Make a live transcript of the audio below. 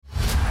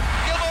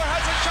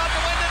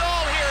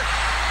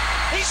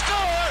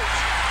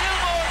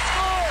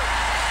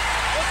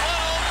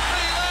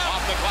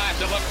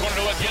the left corner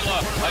to Aginla.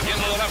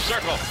 Aginla the left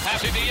circle.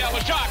 Passing to Yell.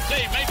 A shot.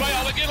 Save made by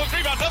Al. Aginla.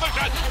 Rebound. Another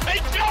shot. They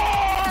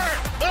score!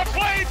 The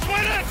Flames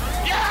win it!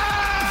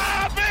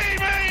 Yeah,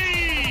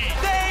 baby!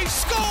 They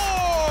score!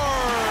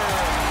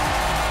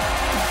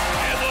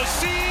 And the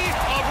sea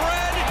of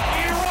red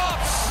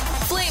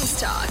erupts. Flames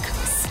Talk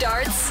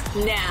starts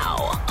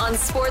now on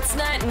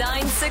Sportsnet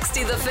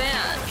 960 The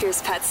Fan.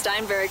 Here's Pat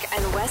Steinberg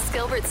and Wes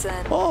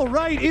Gilbertson. All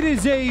right, it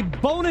is a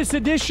bonus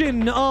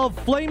edition of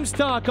Flames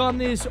Talk on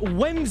this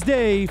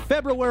Wednesday,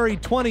 February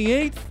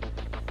 28th.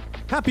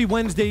 Happy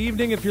Wednesday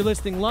evening if you're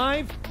listening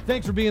live.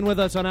 Thanks for being with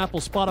us on Apple,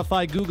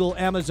 Spotify, Google,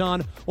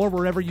 Amazon, or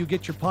wherever you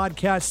get your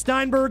podcast.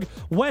 Steinberg,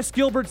 Wes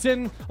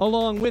Gilbertson,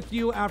 along with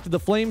you after the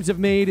Flames have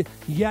made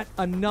yet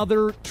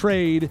another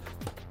trade.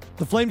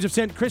 The Flames have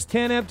sent Chris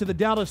Tanev to the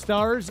Dallas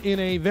Stars in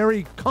a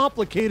very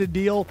complicated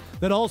deal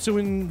that also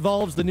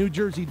involves the New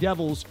Jersey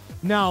Devils.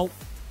 Now,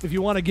 if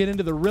you want to get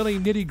into the really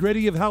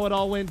nitty-gritty of how it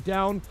all went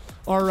down,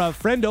 our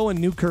friend Owen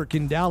Newkirk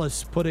in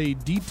Dallas put a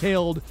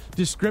detailed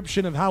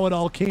description of how it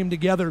all came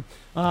together,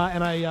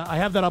 and I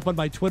have that up on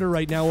my Twitter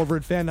right now over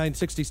at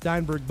Fan960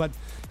 Steinberg. But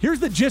here's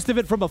the gist of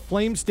it from a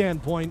Flames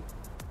standpoint.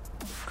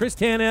 Chris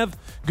Tanev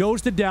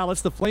goes to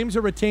Dallas. The Flames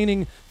are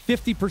retaining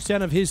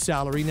 50% of his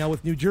salary. Now,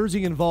 with New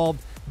Jersey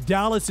involved,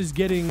 Dallas is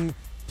getting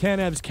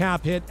Tanev's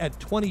cap hit at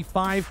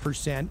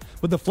 25%,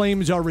 but the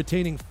Flames are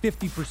retaining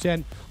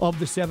 50% of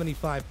the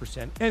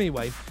 75%.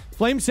 Anyway,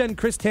 Flames send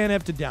Chris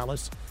Tanev to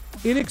Dallas.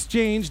 In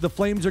exchange, the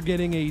Flames are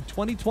getting a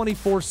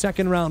 2024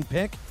 second-round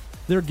pick.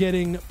 They're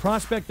getting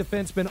prospect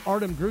defenseman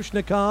Artem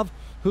Grushnikov,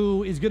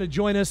 who is going to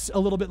join us a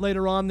little bit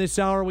later on this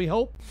hour, we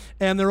hope.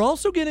 And they're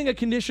also getting a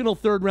conditional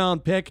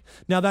third-round pick.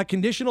 Now, that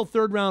conditional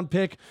third-round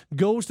pick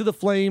goes to the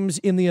Flames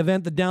in the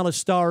event the Dallas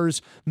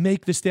Stars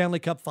make the Stanley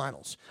Cup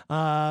Finals.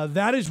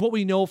 That is what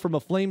we know from a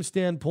Flames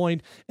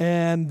standpoint,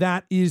 and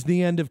that is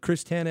the end of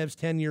Chris Tanev's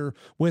tenure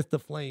with the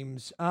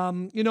Flames.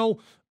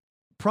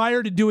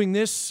 Prior to doing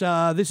this,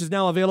 this is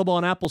now available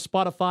on Apple,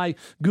 Spotify,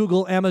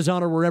 Google,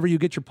 Amazon, or wherever you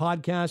get your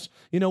podcasts.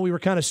 We were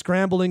kind of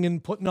scrambling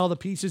and putting all the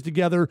pieces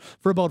together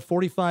for about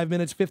 45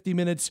 minutes, 50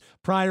 minutes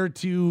prior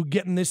to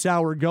getting this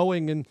hour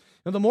going. And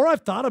the more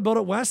I've thought about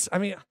it, Wes,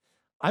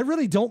 I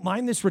really don't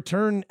mind this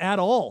return at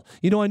all.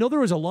 I know there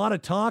was a lot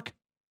of talk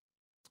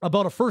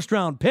about a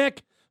first-round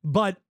pick,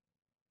 but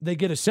they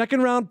get a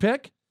second-round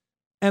pick,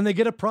 and they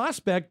get a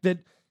prospect that,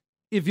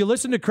 if you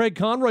listen to Craig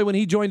Conroy when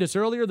he joined us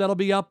earlier, that'll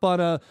be up on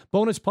a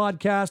bonus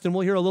podcast, and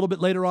we'll hear a little bit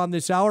later on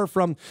this hour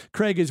from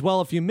Craig as well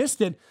if you missed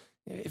it.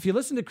 If you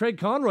listen to Craig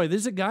Conroy,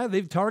 this is a guy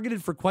they've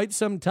targeted for quite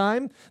some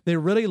time. They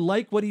really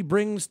like what he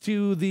brings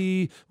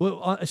to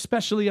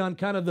especially on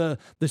kind of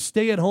the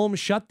stay-at-home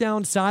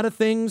shutdown side of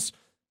things.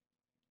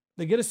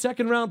 They get a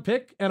second-round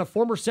pick and a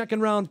former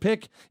second-round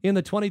pick in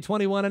the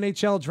 2021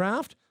 NHL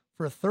draft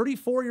for a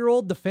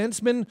 34-year-old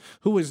defenseman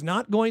who is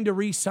not going to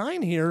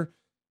re-sign here.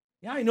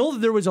 Yeah, I know that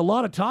there was a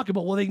lot of talk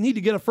about, they need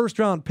to get a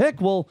first-round pick.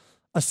 Well,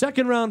 a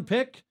second-round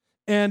pick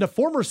and a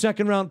former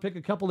second-round pick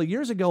a couple of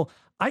years ago,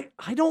 I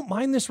don't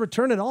mind this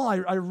return at all.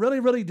 I really,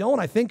 really don't.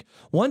 I think,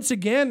 once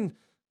again,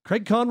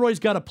 Craig Conroy's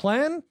got a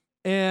plan,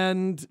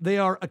 and they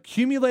are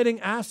accumulating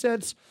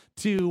assets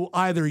to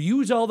either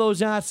use all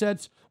those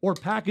assets or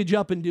package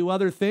up and do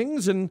other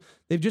things, and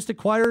they've just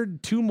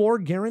acquired 2 more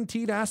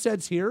guaranteed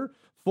assets here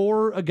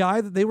for a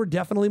guy that they were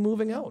definitely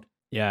moving out.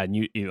 Yeah, and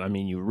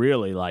you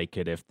really like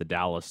it if the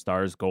Dallas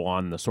Stars go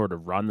on the sort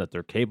of run that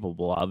they're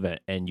capable of,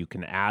 and you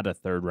can add a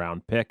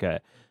third-round pick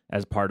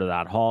as part of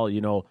that haul.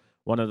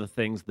 One of the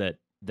things that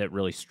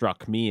really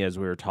struck me as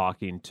we were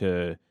talking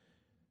to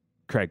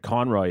Craig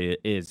Conroy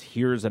is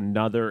here's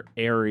another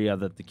area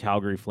that the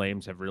Calgary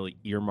Flames have really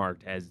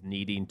earmarked as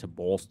needing to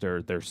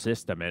bolster their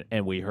system.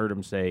 And we heard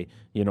him say,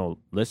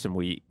 listen,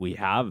 we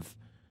have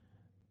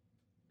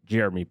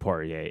Jeremy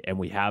Poirier, and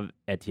we have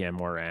Etienne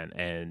Morin,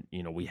 and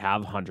we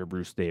have Hunter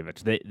Bruce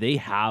Davis. They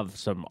have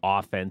some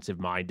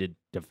offensive-minded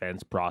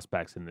defense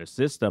prospects in this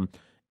system,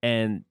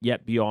 and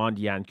yet beyond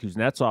Yan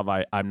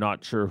Kuznetsov, I'm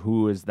not sure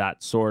who is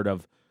that sort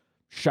of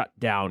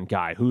shutdown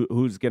guy,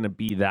 who's going to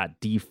be that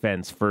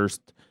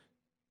defense-first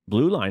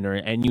blue liner,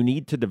 and you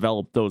need to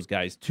develop those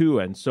guys too.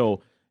 And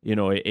so,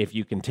 if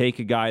you can take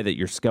a guy that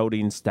your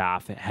scouting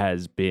staff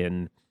has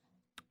been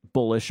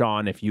bullish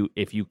on, if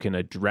you can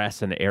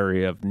address an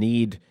area of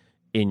need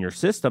in your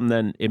system,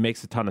 then it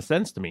makes a ton of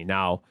sense to me.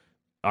 Now,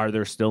 are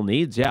there still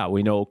needs? Yeah,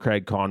 we know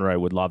Craig Conroy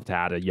would love to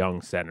add a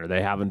young center.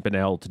 They haven't been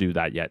able to do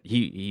that yet.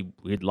 He'd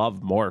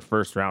love more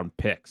first-round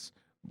picks.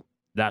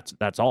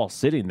 That's all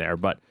sitting there.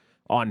 But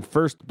on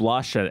first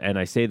blush, and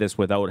I say this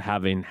without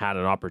having had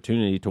an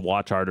opportunity to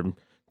watch Artem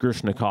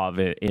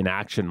Grushnikov in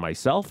action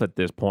myself at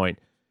this point,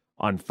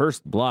 on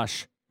first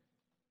blush,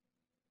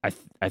 I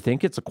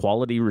think it's a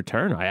quality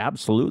return. I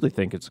absolutely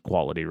think it's a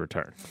quality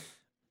return.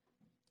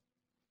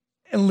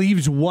 And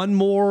leaves one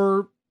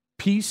more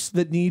piece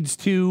that needs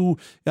to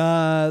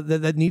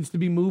that needs to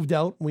be moved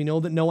out. We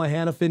know that Noah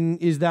Hannafin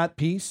is that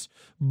piece,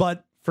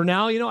 but for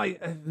now,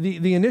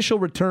 the initial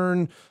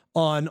return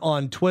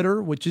on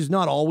Twitter, which is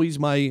not always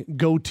my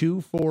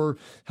go-to for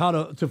how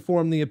to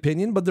form the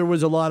opinion, but there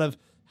was a lot of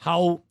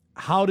how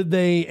how did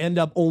they end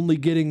up only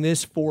getting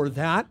this for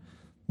that?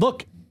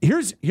 Look,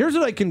 here's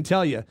what I can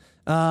tell you.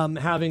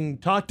 Having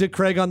talked to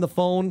Craig on the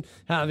phone,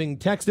 having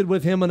texted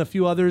with him and a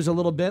few others a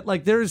little bit,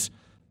 like there's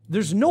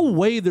no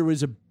way there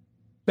was a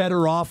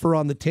better offer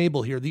on the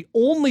table here. The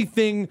only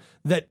thing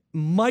that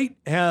might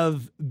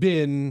have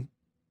been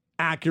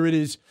accurate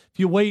is if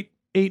you wait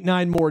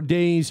 8-9 more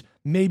days,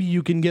 maybe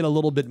you can get a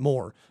little bit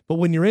more. But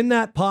when you're in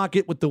that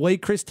pocket with the way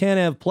Chris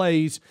Tanev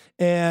plays,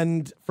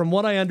 and from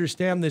what I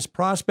understand, this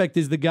prospect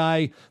is the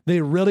guy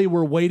they really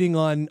were waiting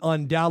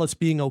on Dallas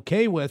being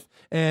okay with,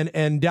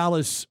 and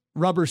Dallas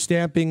rubber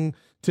stamping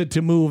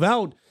to move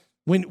out.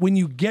 When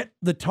you get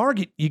the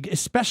target,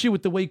 especially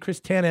with the way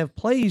Chris Tanev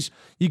plays,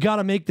 you got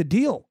to make the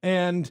deal.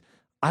 And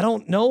I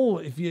don't know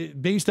if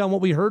based on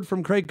what we heard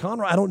from Craig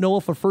Conroy, I don't know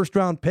if a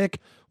first-round pick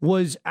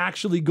was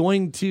actually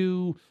going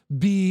to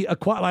be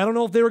acquired. I don't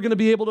know if they were going to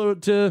be able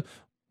to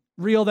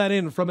reel that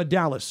in from a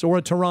Dallas or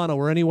a Toronto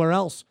or anywhere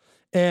else.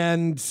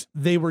 And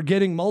they were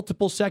getting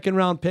multiple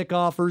second-round pick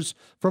offers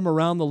from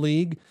around the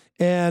league,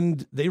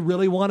 and they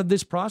really wanted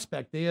this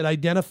prospect. They had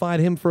identified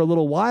him for a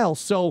little while.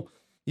 So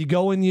you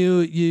go and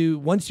you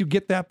once you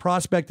get that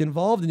prospect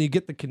involved and you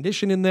get the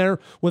condition in there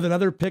with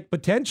another pick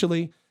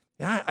potentially,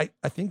 yeah,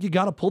 I think you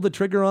got to pull the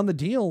trigger on the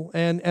deal,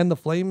 and the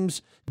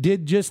Flames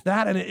did just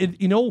that.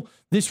 And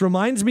this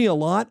reminds me a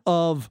lot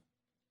of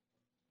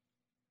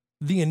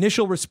the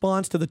initial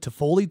response to the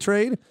Toffoli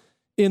trade,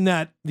 in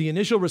that the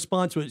initial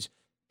response was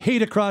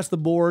hate across the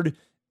board,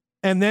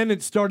 and then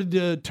it started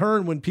to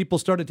turn when people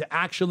started to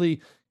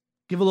actually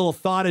give a little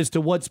thought as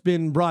to what's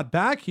been brought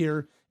back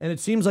here. And it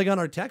seems like on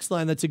our text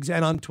line,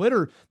 and on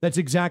Twitter, that's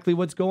exactly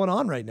what's going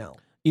on right now.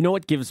 You know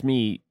what gives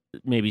me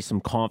maybe some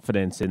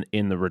confidence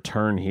in the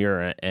return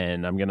here,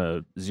 and I'm going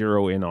to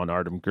zero in on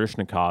Artem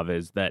Grishnikov,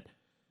 is that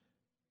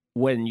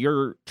when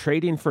you're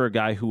trading for a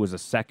guy who was a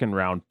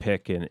second-round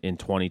pick in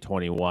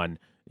 2021,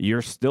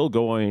 you're still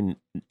going,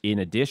 in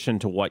addition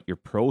to what your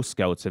pro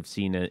scouts have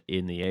seen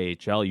in the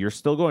AHL, you're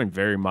still going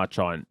very much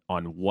on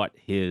what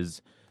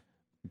his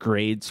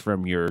grades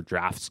from your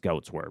draft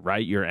scouts were,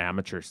 right? Your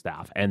amateur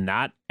staff. And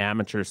that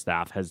amateur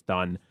staff has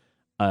done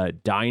a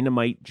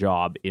dynamite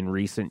job in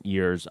recent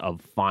years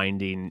of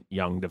finding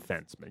young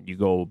defensemen. You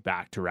go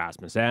back to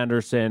Rasmus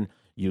Anderson,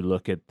 you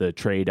look at the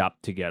trade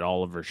up to get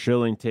Oliver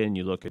Shillington,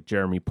 you look at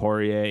Jeremy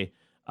Poirier,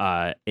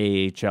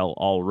 AHL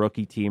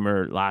all-rookie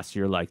teamer last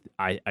year. Like,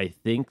 I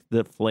think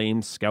the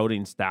Flames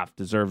scouting staff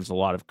deserves a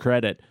lot of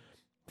credit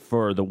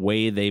for the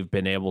way they've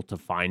been able to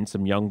find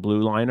some young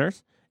blue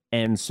liners.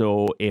 And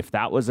so if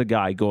that was a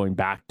guy going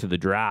back to the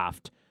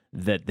draft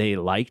that they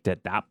liked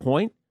at that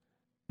point,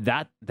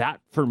 that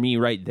for me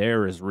right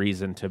there is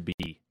reason to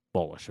be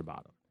bullish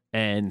about him.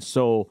 And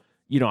so,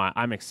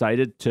 I'm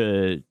excited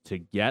to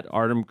get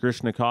Artem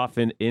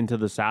Grishnikov into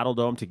the Saddle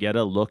Dome, to get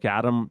a look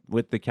at him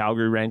with the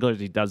Calgary Wranglers.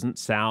 He doesn't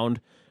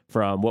sound,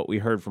 from what we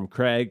heard from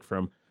Craig,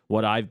 from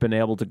what I've been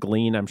able to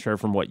glean, I'm sure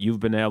from what you've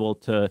been able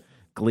to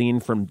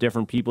glean from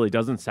different people, he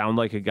doesn't sound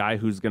like a guy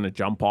who's going to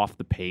jump off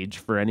the page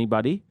for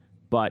anybody.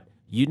 But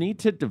you need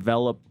to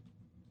develop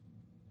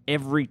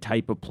every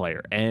type of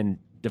player, and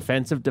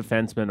defensive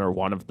defensemen are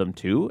one of them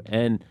too.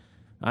 And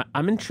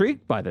I'm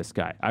intrigued by this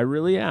guy. I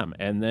really am.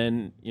 And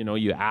then,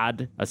 you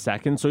add a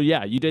second. So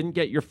yeah, you didn't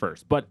get your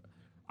first, but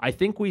I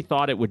think we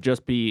thought it would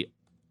just be,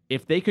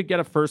 if they could get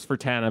a first for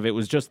Tanev, it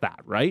was just that,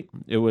 right?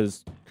 It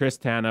was Chris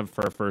Tanev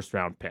for a first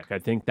round pick. I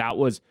think that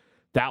was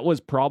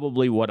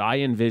probably what I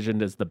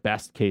envisioned as the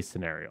best case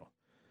scenario.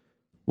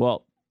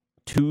 Well,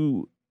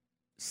 2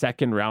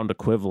 second round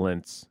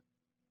equivalents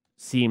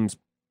seems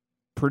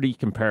pretty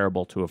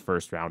comparable to a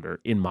first rounder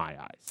in my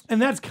eyes.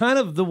 And that's kind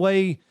of the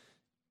way,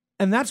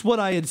 and that's what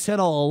I had said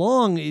all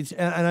along.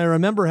 And I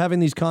remember having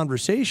these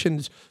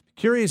conversations,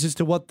 curious as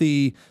to what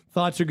the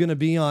thoughts are going to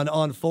be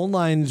on phone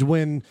lines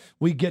when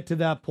we get to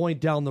that point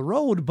down the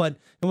road. And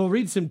we'll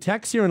read some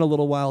texts here in a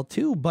little while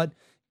too. But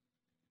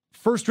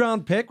first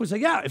round pick was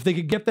like, yeah, if they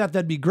could get that,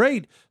 that'd be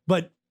great.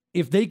 But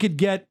if they could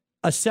get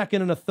a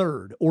second and a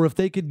third, or if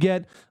they could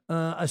get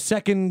a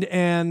second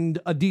and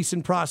a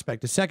decent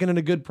prospect, a second and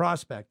a good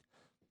prospect,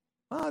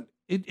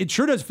 it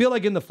sure does feel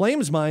like in the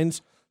Flames'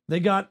 minds, they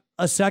got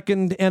a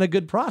second and a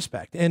good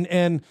prospect.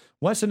 And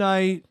Wes and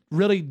I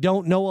really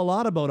don't know a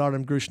lot about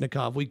Artem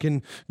Grishnikov. We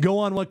can go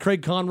on what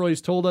Craig Conroy's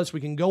told us.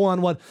 We can go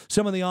on what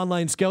some of the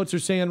online scouts are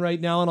saying right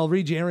now. And I'll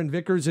read you Aaron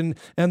Vickers and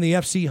the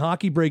FC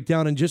hockey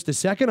breakdown in just a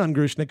second on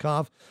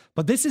Grishnikov.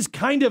 But this is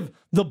kind of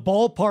the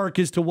ballpark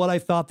as to what I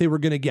thought they were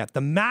going to get.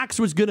 The max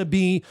was going to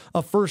be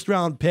a first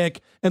round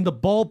pick, and the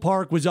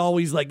ballpark was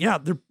always like, yeah,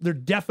 they're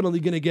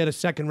definitely going to get a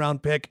second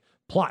round pick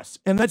plus.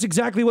 And that's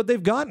exactly what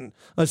they've gotten,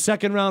 a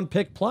second round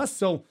pick plus.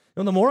 So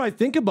the more I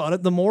think about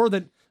it, the more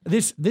that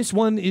this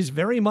one is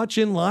very much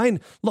in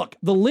line. Look,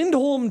 the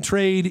Lindholm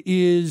trade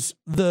is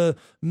the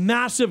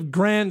massive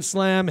grand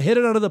slam, hit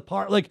it out of the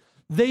park. Like,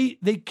 they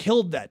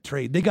killed that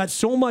trade. They got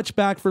so much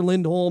back for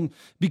Lindholm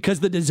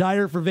because the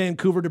desire for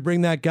Vancouver to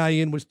bring that guy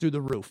in was through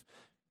the roof.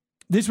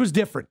 This was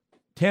different.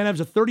 Tanev's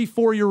a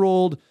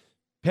 34-year-old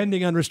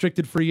pending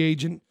unrestricted free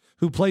agent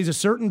who plays a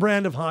certain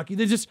brand of hockey.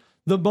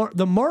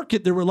 the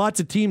market, there were lots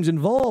of teams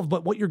involved,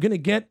 but what you're going to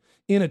get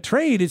in a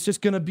trade is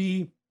just going to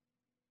be,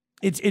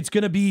 it's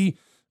going to be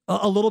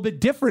a little bit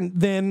different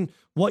than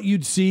what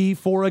you'd see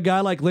for a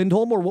guy like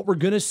Lindholm or what we're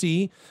going to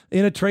see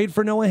in a trade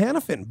for Noah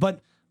Hannafin.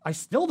 But I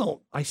still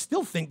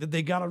think that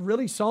they got a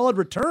really solid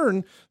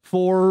return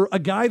for a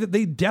guy that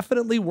they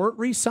definitely weren't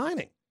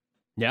re-signing.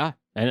 Yeah,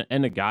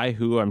 and a guy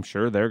who I'm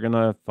sure they're going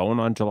to phone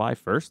on July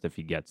 1st if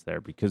he gets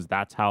there, because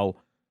that's how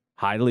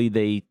highly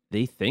they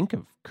think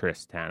of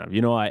Chris Tanev.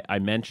 You know, I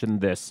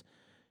mentioned this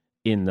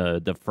in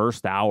the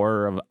first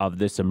hour of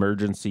this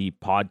emergency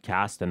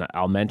podcast, and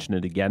I'll mention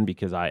it again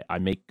because I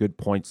make good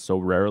points so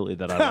rarely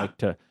that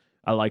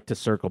I like to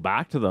circle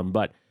back to them.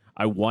 But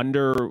I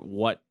wonder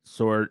what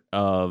sort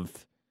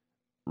of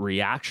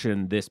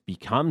reaction this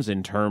becomes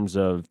in terms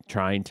of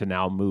trying to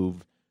now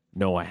move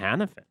Noah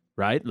Hannafin,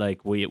 right?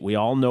 Like we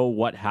all know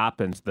what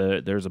happens.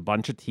 There's a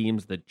bunch of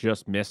teams that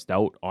just missed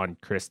out on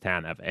Chris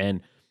Tanev, and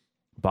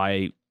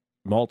by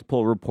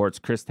multiple reports,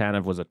 Chris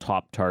Tanev was a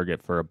top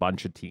target for a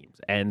bunch of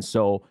teams. And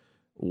so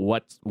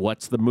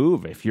what's the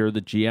move? If you're the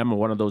GM of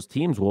one of those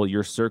teams, well,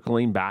 you're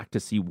circling back to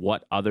see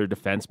what other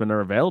defensemen are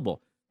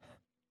available.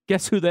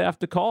 Guess who they have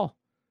to call?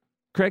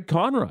 Craig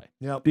Conroy.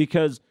 Yep.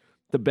 Because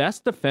the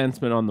best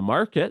defenseman on the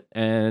market,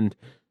 and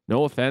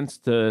no offense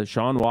to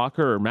Sean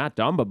Walker or Matt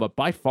Dumba, but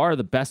by far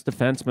the best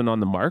defenseman on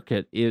the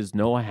market is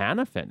Noah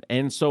Hannafin.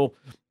 And so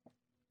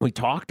we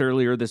talked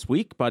earlier this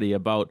week, buddy,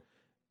 about,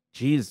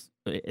 geez,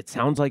 it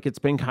sounds like it's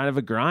been kind of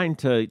a grind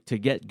to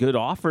get good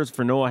offers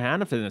for Noah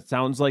Hannafin. It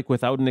sounds like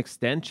without an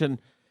extension,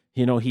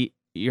 you know,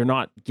 you're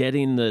not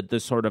getting the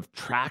sort of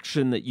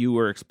traction that you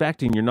were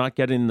expecting. You're not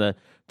getting the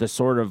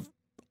sort of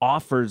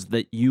offers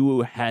that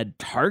you had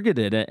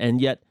targeted,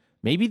 and yet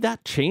maybe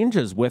that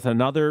changes with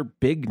another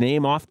big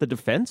name off the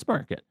defense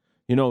market.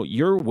 You know,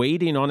 you're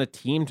waiting on a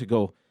team to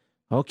go,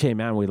 okay,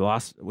 man, we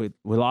lost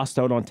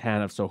out on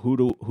Tanev, so who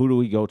do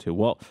we go to?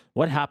 Well,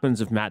 what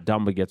happens if Matt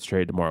Dumba gets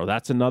traded tomorrow?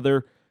 That's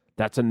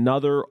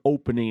another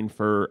opening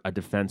for a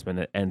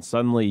defenseman, and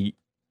suddenly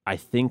I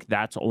think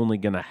that's only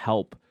going to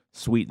help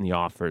sweeten the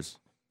offers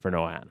for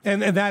Noah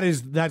Hannafin.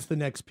 And that's the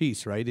next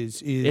piece, right?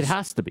 Is it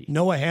has to be.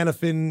 Noah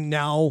Hannafin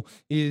now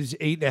is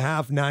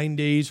 8.5, 9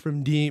 days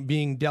from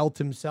being dealt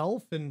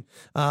himself, and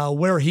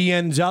where he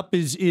ends up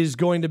is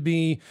going to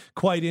be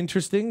quite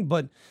interesting.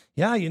 But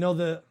yeah, you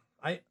know,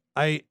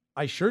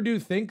 I sure do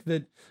think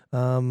that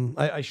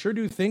I sure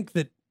do think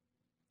that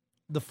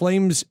the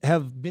Flames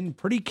have been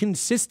pretty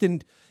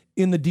consistent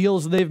in the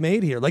deals they've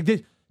made here. Like,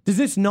 does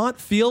this not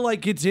feel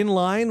like it's in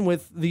line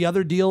with the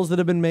other deals that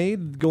have been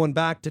made, going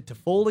back to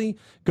Toffoli,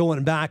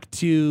 going back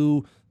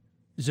to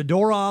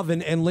Zadorov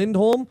and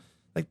Lindholm?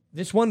 Like,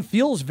 this one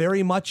feels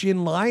very much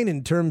in line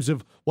in terms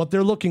of what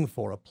they're looking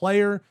for. A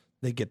player,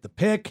 they get the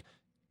pick.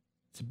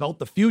 It's about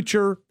the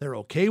future. They're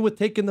okay with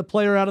taking the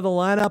player out of the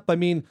lineup. I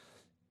mean,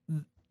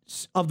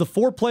 of the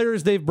 4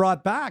 players they've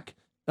brought back,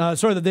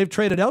 that they've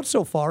traded out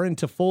so far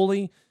into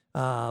Toffoli,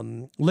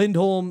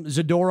 Lindholm,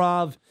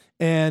 Zadorov,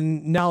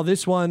 and now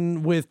this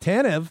one with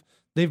Tanev,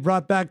 they've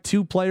brought back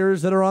 2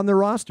 players that are on their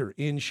roster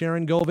in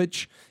Sharon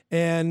Govich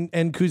and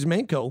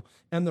Kuzmenko,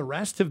 and the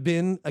rest have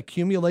been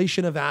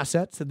accumulation of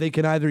assets that they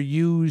can either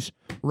use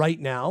right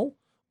now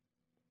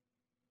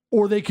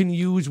or they can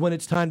use when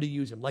it's time to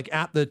use them. Like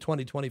at the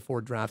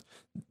 2024 draft,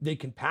 they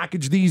can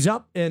package these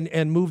up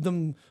and move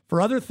them for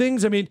other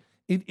things. I mean,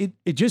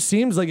 it just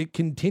seems like it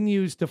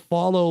continues to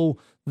follow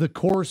the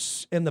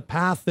course and the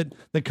path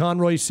that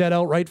Conroy set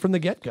out right from the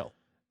get-go.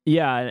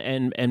 Yeah,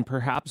 and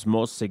perhaps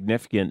most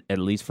significant, at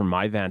least from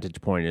my vantage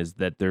point, is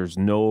that there's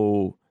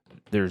no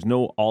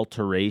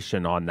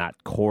alteration on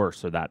that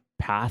course or that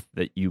path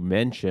that you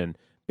mentioned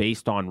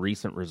based on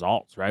recent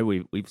results, right?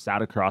 We've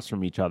sat across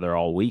from each other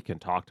all week and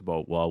talked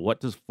about, well, what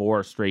does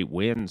 4 straight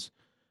wins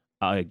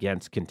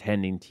against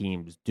contending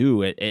teams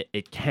do?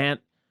 It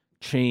can't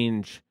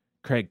change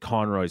Craig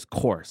Conroy's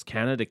course.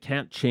 Canada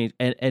can't change,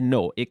 and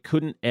no, it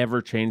couldn't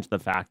ever change the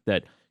fact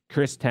that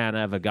Chris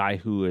Tanev, a guy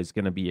who is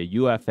going to be a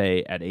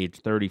UFA at age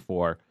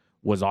 34,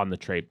 was on the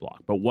trade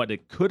block. But what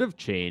it could have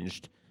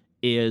changed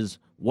is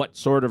what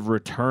sort of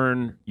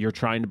return you're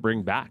trying to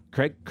bring back.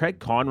 Craig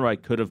Conroy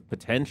could have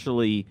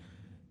potentially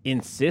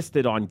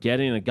insisted on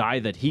getting a guy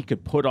that he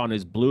could put on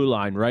his blue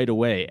line right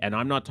away. And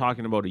I'm not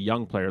talking about a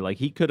young player. Like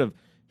he could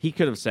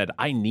have said,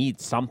 I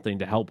need something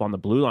to help on the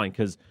blue line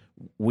because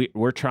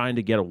we're trying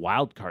to get a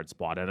wild card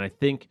spot. And I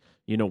think,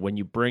 you know, when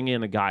you bring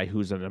in a guy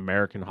who's an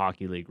American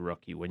Hockey League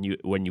rookie, when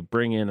you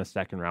bring in a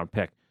second round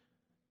pick,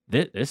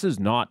 this is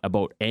not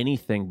about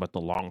anything but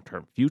the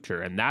long-term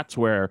future. And that's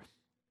where,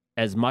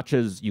 as much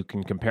as you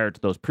can compare it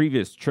to those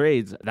previous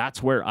trades,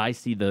 that's where I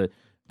see the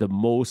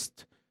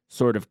most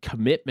sort of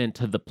commitment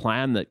to the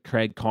plan that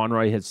Craig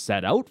Conroy has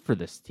set out for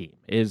this team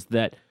is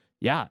that,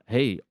 yeah,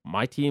 hey,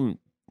 my team,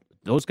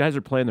 those guys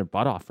are playing their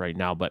butt off right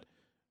now, but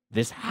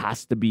this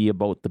has to be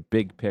about the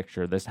big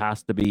picture. This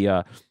has to be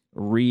a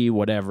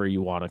whatever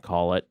you want to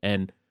call it.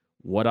 And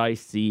what I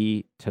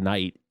see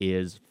tonight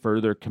is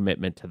further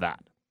commitment to that.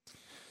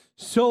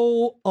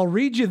 So I'll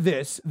read you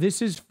this.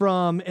 This is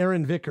from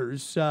Aaron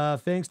Vickers.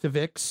 Thanks to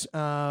Vix,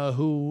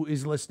 who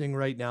is listening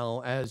right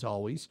now, as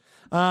always.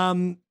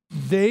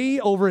 They,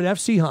 over at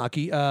FC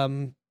Hockey,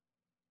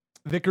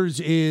 Vickers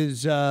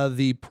is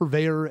the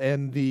purveyor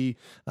and the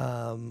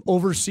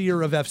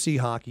overseer of FC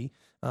Hockey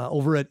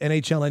over at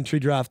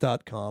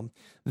NHLEntryDraft.com.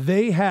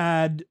 They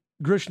had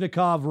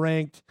Grushnikov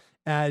ranked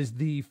as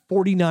the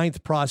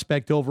 49th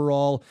prospect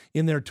overall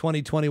in their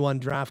 2021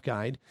 draft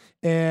guide.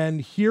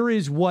 And here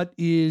is what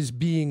is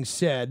being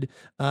said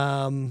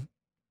from,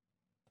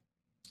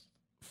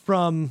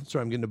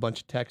 sorry, I'm getting a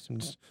bunch of texts. I'm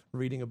just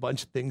reading a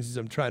bunch of things as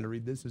I'm trying to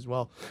read this as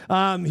well.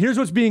 Here's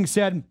what's being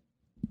said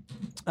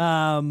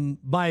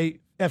by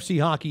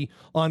FC Hockey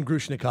on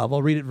Grushnikov.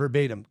 I'll read it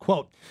verbatim.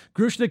 Quote,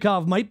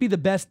 Grushnikov might be the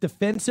best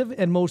defensive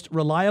and most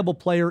reliable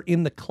player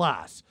in the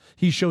class.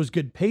 He shows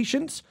good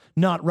patience,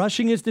 not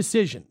rushing his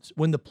decisions.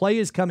 When the play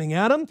is coming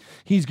at him,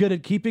 he's good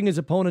at keeping his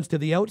opponents to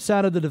the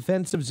outside of the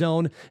defensive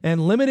zone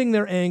and limiting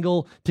their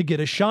angle to get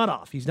a shot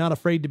off. He's not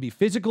afraid to be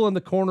physical in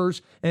the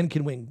corners and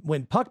can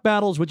win puck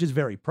battles, which is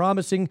very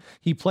promising.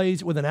 He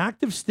plays with an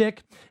active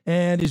stick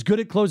and is good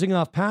at closing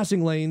off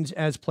passing lanes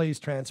as plays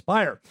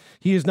transpire.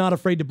 He is not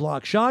afraid to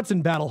block shots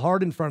and battle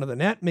hard in front of the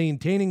net,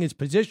 maintaining his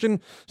position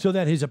so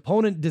that his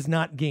opponent does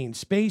not gain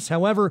space.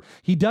 However,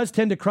 he does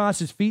tend to cross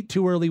his feet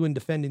too early when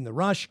defending the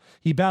rush.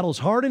 He battles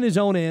hard in his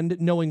own end,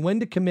 knowing when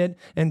to commit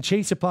and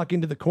chase a puck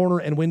into the corner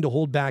and when to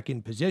hold back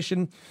in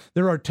position.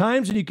 There are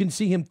times when you can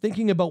see him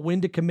thinking about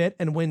when to commit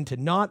and when to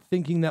not,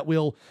 thinking that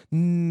we'll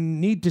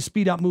need to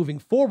speed up moving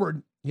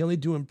forward. He'll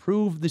need to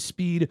improve the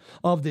speed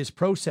of this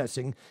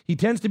processing. He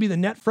tends to be the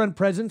net front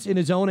presence in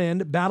his own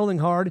end, battling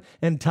hard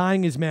and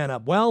tying his man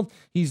up well.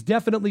 He's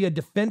definitely a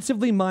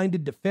defensively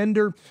minded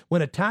defender.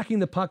 When attacking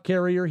the puck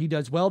carrier, he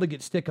does well to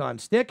get stick on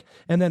stick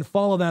and then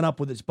follow that up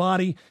with his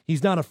body.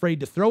 He's not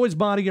afraid to throw his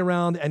body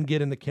around and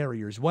get in the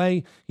carrier's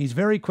way. He's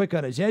very quick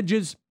on his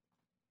edges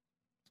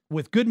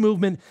with good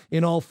movement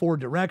in all four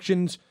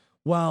directions.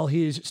 While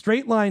his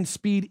straight line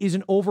speed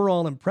isn't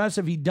overall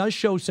impressive, he does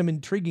show some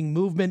intriguing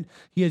movement.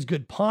 He has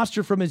good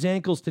posture from his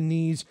ankles to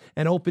knees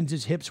and opens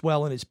his hips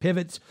well in his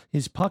pivots.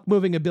 His puck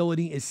moving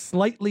ability is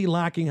slightly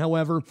lacking,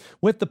 however.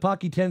 With the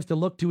puck, he tends to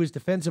look to his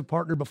defensive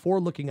partner before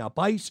looking up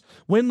ice.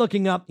 When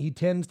looking up, he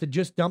tends to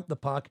just dump the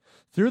puck.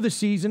 Through the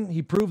season,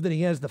 he proved that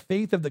he has the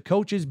faith of the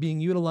coaches,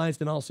 being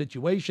utilized in all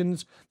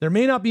situations. There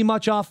may not be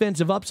much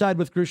offensive upside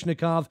with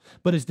Grushnikov,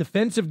 but his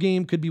defensive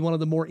game could be one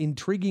of the more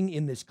intriguing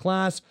in this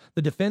class.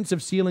 The defensive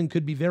ceiling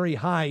could be very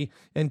high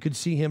and could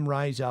see him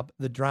rise up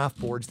the draft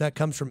boards. That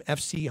comes from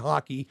FC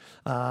Hockey.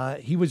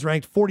 He was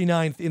ranked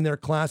 49th in their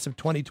class of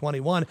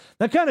 2021.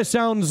 That kind of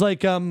sounds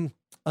like a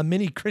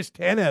mini Chris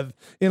Tanev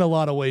in a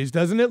lot of ways,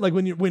 doesn't it? Like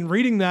when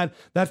reading that,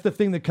 that's the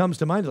thing that comes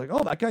to mind. It's like,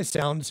 oh, that guy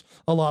sounds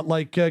a lot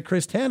like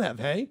Chris Tanev,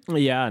 hey?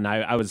 Yeah, and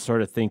I was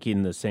sort of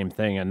thinking the same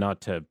thing, and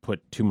not to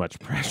put too much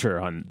pressure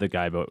on the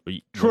guy, but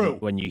True.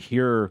 When you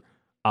hear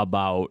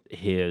about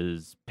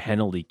his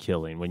penalty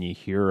killing, when you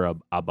hear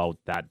about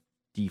that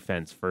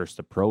defense first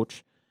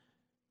approach,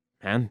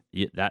 man,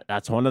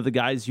 that's one of the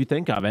guys you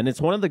think of. And it's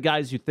one of the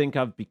guys you think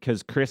of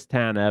because Chris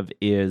Tanev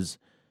is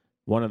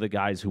one of the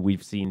guys who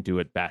we've seen do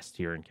it best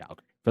here in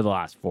Calgary for the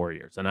last 4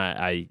 years. And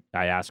I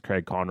asked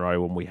Craig Conroy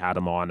when we had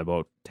him on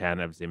about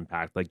Tanev's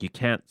impact. Like, you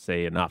can't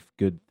say enough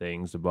good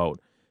things about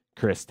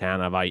Chris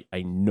Tanev.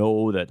 I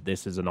know that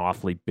this is an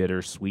awfully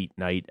bittersweet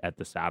night at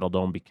the Saddle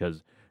Dome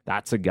because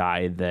that's a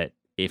guy that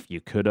if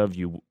you could have,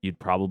 you'd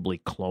probably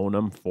clone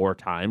him 4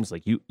 times.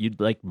 Like you'd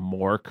like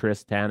more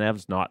Chris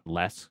Tanevs, not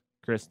less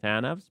Chris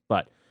Tanevs.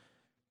 But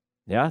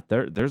yeah,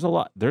 there's a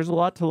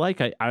lot to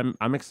like.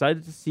 I'm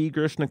excited to see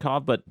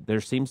Grushnikov, but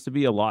there seems to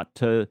be a lot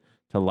to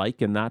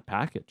like in that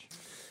package.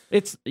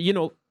 It's,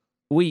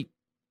 we've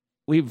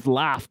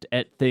laughed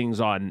at things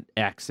on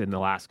X in the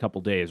last couple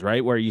days,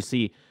 right? Where you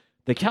see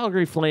the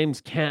Calgary Flames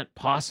can't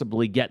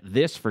possibly get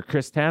this for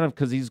Chris Tanev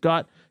because he's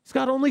got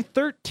only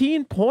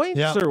 13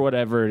 points or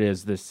whatever it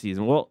is this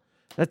season. Well,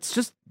 that's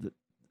just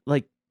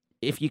like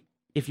if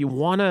you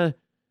want to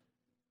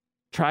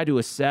try to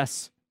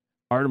assess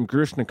Artem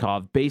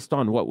Grushnikov based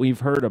on what we've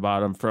heard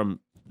about him from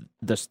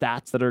the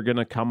stats that are going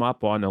to come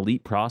up on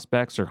Elite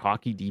Prospects or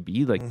Hockey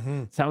DB, like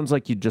sounds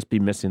like you'd just be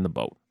missing the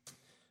boat.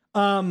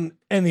 And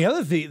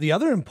the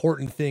other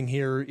important thing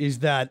here is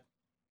that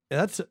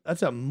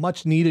that's a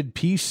much needed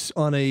piece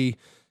on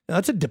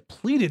that's a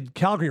depleted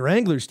Calgary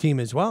Wranglers team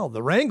as well.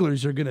 The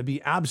Wranglers are going to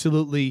be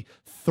absolutely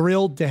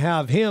thrilled to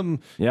have him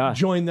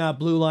join that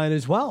blue line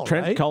as well.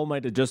 Trent Cull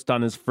might have just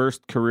done his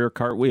first career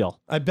cartwheel.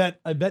 I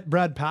bet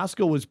Brad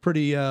Pascal was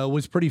pretty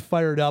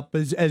fired up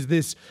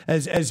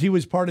as he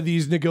was part of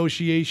these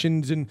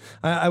negotiations, and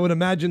I would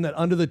imagine that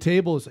under the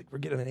table is like, we're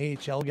getting an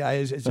AHL guy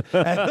as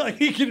like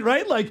he can,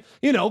 right? Like,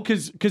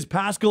 because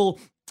Pascal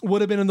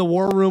would have been in the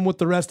war room with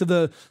the rest of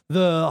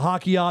the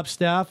hockey ops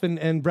staff,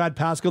 and Brad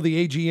Pascal,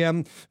 the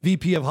AGM,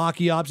 VP of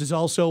Hockey Ops, is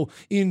also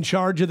in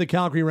charge of the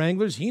Calgary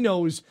Wranglers. He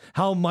knows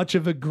how much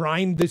of a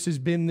grind this has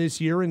been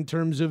this year in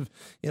terms of,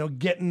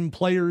 getting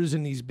players,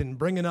 and he's been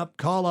bringing up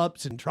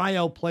call-ups and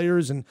tryout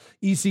players and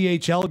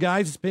ECHL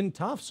guys. It's been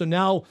tough. So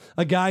now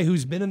a guy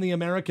who's been in the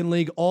American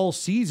League all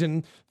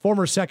season,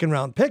 former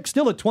second-round pick,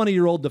 still a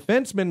 20-year-old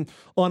defenseman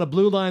on a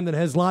blue line that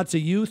has lots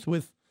of youth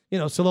with,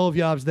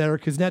 Solovyov's there,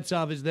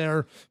 Kuznetsov is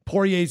there,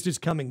 Poirier's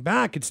just coming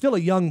back. It's still a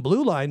young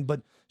blue line,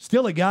 but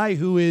still a guy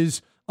who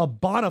is a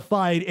bona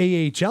fide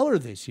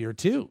AHLer this year,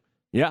 too.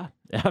 Yeah,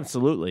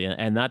 absolutely.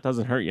 And that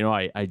doesn't hurt.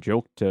 I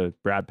joked to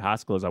Brad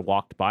Pascal as I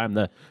walked by him.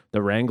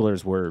 The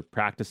Wranglers were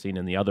practicing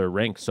in the other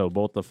rink, so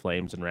both the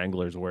Flames and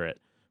Wranglers were at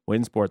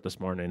Winsport this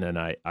morning, and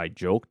I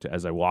joked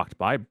as I walked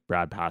by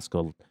Brad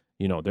Pascal,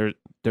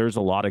 there's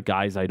a lot of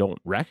guys I don't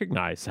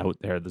recognize out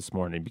there this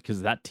morning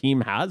because that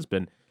team has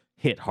been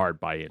hit hard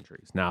by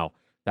injuries. Now,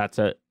 that's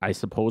I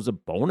suppose a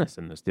bonus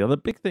in this deal. The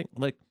big thing,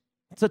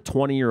 it's a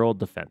 20-year-old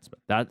defenseman.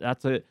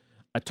 That's a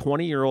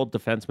 20-year-old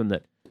defenseman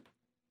that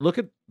look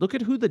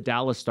at who the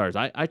Dallas Stars.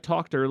 I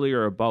talked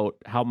earlier about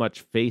how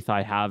much faith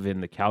I have in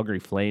the Calgary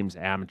Flames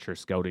amateur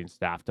scouting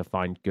staff to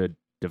find good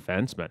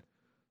defensemen.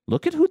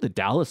 Look at who the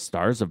Dallas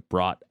Stars have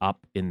brought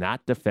up in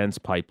that defense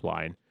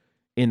pipeline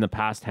in the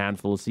past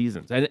handful of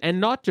seasons. And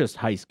not just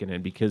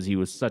Heiskanen because he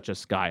was such a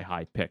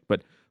sky-high pick,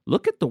 but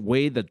look at the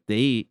way that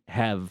they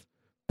have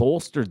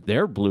bolstered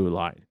their blue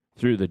line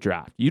through the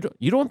draft. You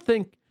don't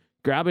think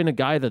grabbing a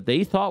guy that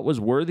they thought was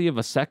worthy of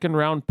a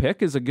second-round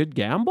pick is a good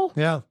gamble?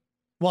 Yeah.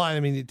 Well, I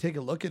mean, you take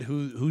a look at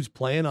who's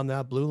playing on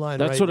that blue line.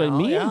 That's right what now. I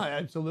mean. Yeah,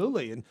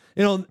 absolutely.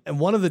 And and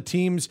one of the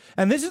teams,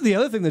 and this is the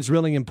other thing that's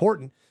really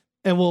important,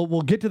 and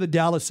we'll get to the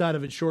Dallas side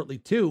of it shortly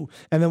too,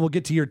 and then we'll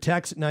get to your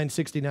text at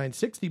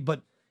 960.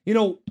 But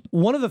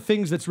one of the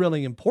things that's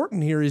really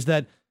important here is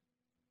that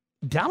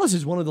Dallas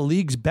is one of the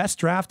league's best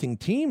drafting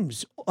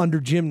teams under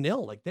Jim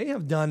Nill. Like they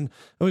have done,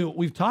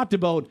 we've talked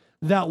about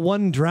that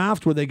one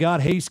draft where they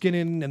got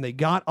Heiskanen and they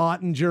got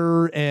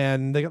Ottinger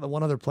and they got the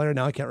one other player.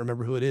 Now I can't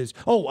remember who it is.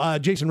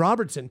 Jason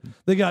Robertson.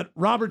 They got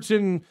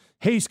Robertson,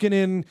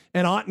 Heiskanen,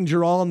 and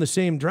Ottinger all in the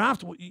same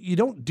draft. You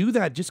don't do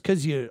that just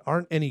because you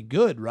aren't any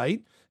good,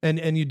 right?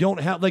 And you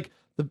don't have,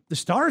 the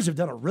Stars have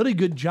done a really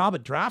good job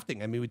at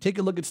drafting. I mean, we take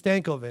a look at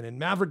Stankoven and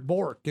Maverick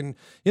Bork. And,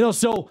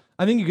 so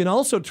I think you can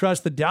also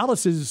trust that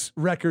Dallas's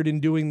record in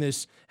doing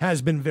this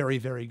has been very,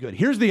 very good.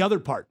 Here's the other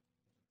part.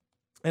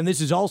 And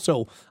this is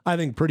also, I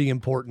think, pretty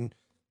important.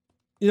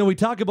 We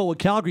talk about what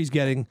Calgary's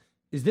getting.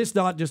 Is this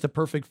not just a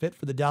perfect fit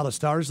for the Dallas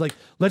Stars?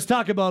 Let's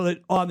talk about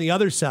it on the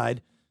other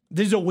side.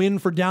 This is a win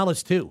for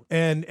Dallas too.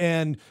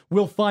 And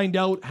we'll find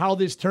out how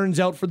this turns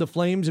out for the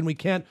Flames. And we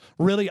can't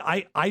really,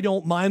 I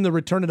don't mind the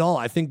return at all.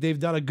 I think they've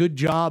done a good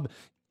job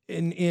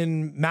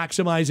in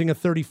maximizing a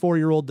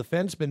 34-year-old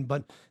defenseman.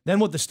 But then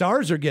what the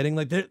Stars are getting,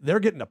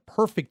 they're getting a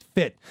perfect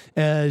fit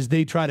as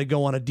they try to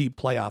go on a deep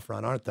playoff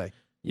run, aren't they?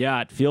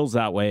 Yeah, it feels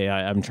that way.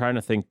 I'm trying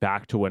to think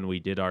back to when we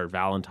did our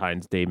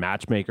Valentine's Day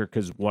matchmaker,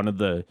 because one of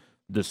the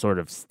sort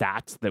of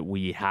stats that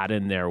we had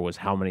in there was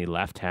how many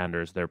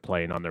left-handers they're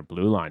playing on their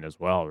blue line as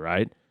well,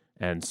 right?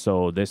 And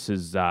so this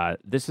is a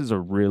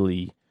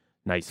really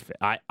nice fit.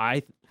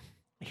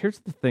 Here's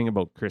the thing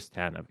about Chris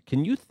Tanev.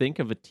 Can you think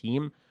of a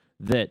team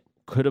that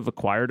could have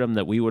acquired him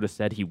that we would have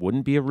said he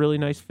wouldn't be a really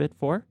nice fit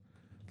for?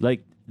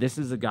 This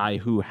is a guy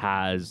who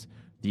has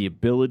the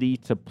ability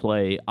to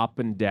play up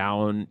and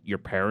down your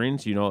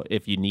pairings.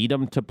 If you need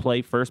him to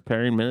play first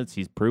pairing minutes,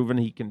 he's proven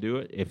he can do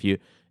it. If you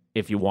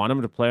want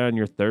him to play on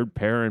your third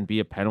pair and be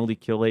a penalty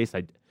kill ace,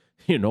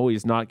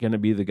 he's not going to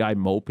be the guy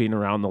moping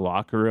around the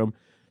locker room.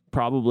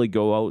 Probably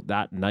go out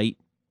that night,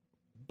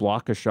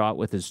 block a shot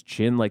with his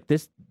chin.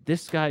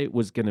 This guy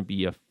was going to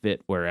be a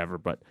fit wherever,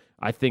 but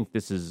I think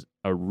this is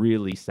a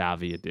really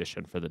savvy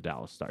addition for the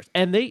Dallas Stars.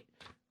 And they,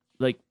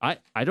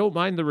 I don't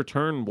mind the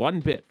return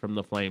one bit from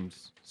the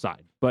Flames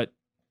side, but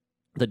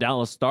the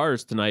Dallas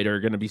Stars tonight are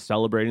going to be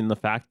celebrating the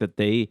fact that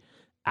they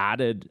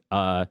added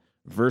a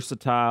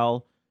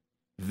versatile,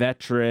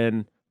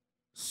 veteran,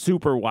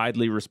 super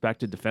widely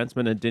respected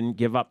defenseman and didn't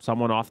give up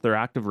someone off their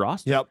active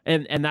roster. Yep.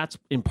 And that's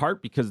in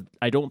part because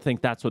I don't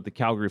think that's what the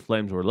Calgary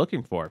Flames were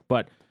looking for.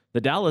 But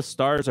the Dallas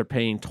Stars are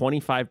paying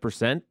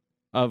 25%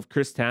 of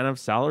Chris Tanev's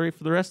salary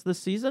for the rest of the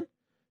season.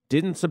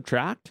 Didn't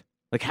subtract.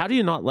 How do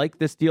you not like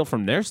this deal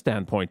from their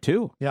standpoint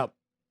too? Yep.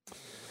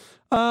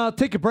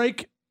 Take a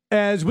break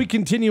as we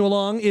continue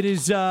along. It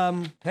is,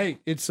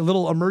 it's a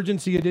little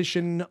emergency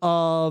edition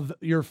of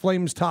your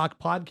Flames Talk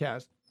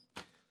podcast.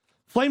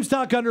 Flames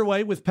Talk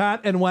underway with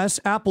Pat and Wes,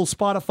 Apple,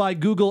 Spotify,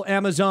 Google,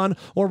 Amazon,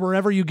 or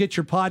wherever you get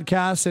your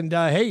podcasts. And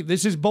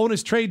this is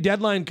bonus trade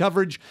deadline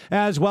coverage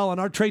as well. And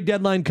our trade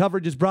deadline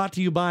coverage is brought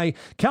to you by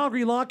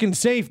Calgary Lock and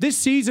Safe. This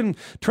season,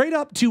 trade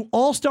up to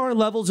all-star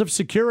levels of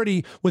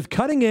security with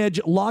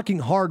cutting-edge locking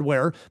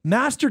hardware,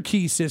 master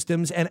key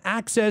systems, and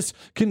access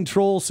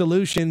control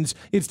solutions.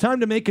 It's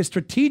time to make a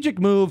strategic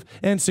move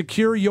and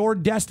secure your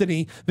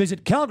destiny.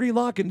 Visit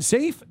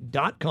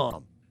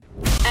CalgaryLockandSafe.com.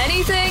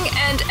 Anything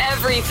and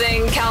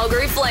everything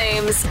Calgary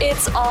Flames.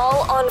 It's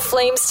all on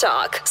Flames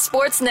Talk.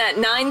 Sportsnet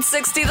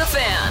 960 The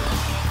Fan.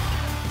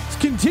 Let's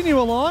continue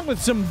along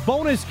with some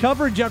bonus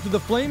coverage after the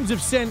Flames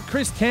have sent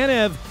Chris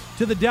Tanev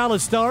to the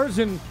Dallas Stars,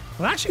 and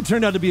it actually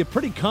turned out to be a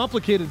pretty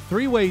complicated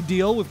three-way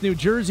deal with New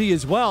Jersey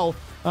as well.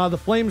 The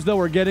Flames, though,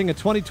 are getting a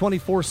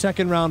 2024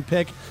 second-round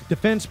pick,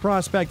 defense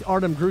prospect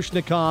Artem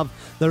Grushnikov.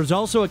 There's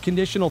also a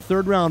conditional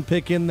third-round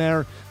pick in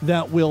there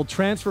that will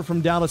transfer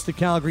from Dallas to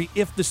Calgary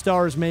if the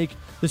Stars make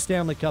the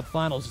Stanley Cup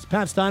Finals. It's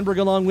Pat Steinberg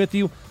along with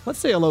you. Let's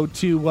say hello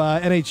to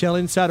NHL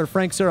insider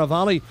Frank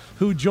Saravalli,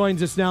 who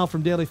joins us now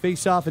from Daily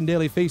Faceoff and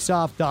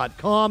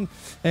dailyfaceoff.com.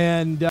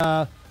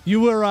 And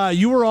you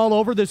were all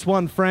over this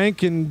one,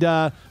 Frank, and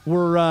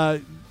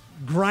we're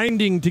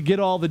grinding to get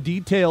all the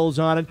details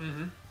on it.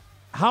 Mm-hmm.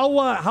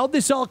 How'd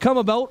this all come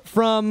about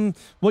from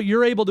what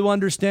you're able to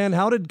understand?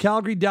 How did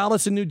Calgary,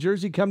 Dallas, and New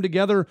Jersey come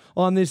together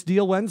on this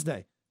deal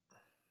Wednesday?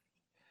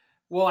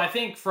 Well, I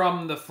think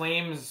from the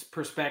Flames'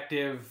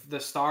 perspective, the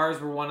Stars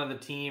were one of the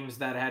teams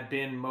that had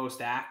been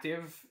most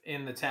active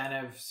in the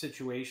Tanev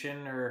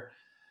situation or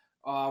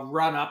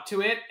run up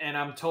to it. And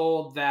I'm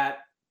told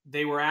that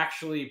they were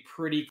actually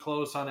pretty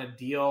close on a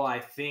deal, I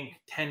think,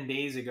 10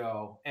 days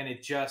ago. And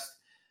it just...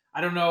 I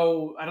don't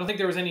know. I don't think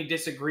there was any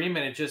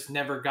disagreement. It just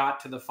never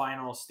got to the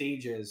final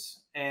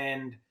stages.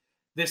 And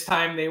this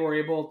time they were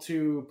able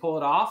to pull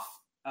it off.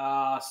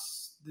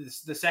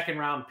 The second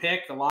round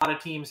pick, a lot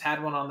of teams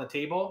had one on the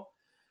table.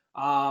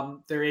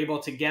 They're able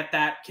to get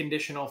that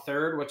conditional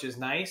third, which is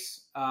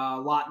nice. A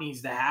lot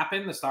needs to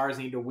happen. The Stars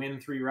need to win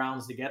 3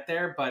 rounds to get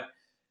there. But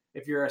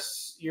if you're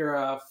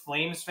a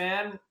Flames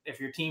fan, if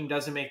your team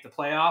doesn't make the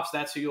playoffs,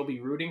 that's who you'll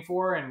be rooting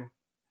for. And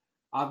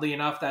oddly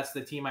enough, that's the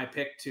team I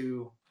picked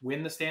to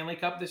win the Stanley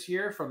Cup this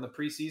year from the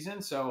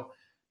preseason. So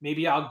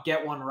maybe I'll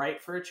get one right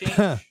for a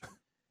change.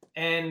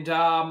 And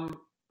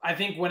I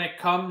think when it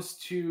comes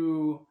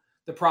to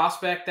the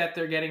prospect that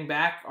they're getting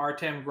back,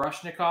 Artem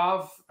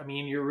Grushnikov, I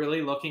mean, you're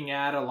really looking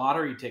at a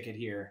lottery ticket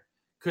here.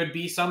 Could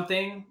be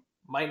something,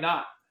 might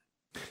not.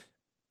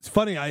 It's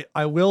funny.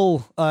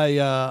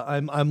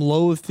 I'm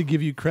loath to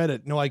give you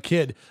credit. No, I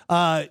kid.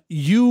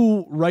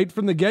 You right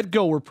from the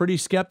get-go were pretty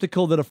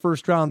skeptical that a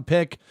first-round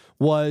pick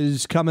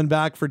was coming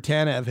back for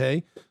Tanev.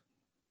 Hey.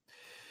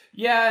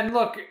 Yeah, and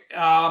look,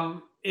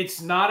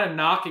 it's not a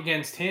knock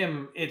against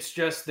him. It's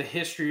just the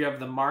history of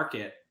the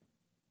market.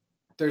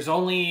 There's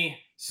only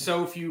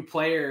so few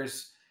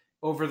players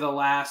over the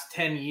last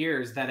 10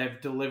 years that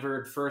have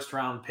delivered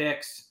first-round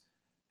picks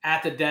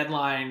at the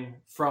deadline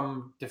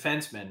from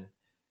defensemen.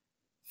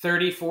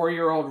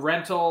 34-year-old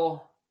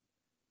rental,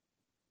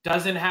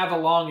 doesn't have a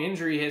long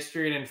injury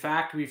history. And in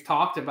fact, we've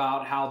talked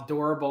about how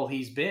durable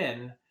he's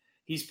been.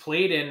 He's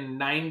played in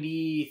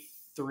 93%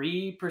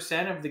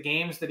 of the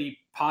games that he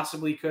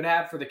possibly could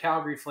have for the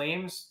Calgary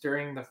Flames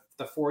during the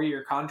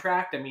 4-year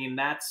contract. I mean,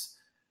 that's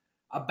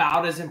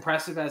about as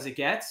impressive as it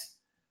gets.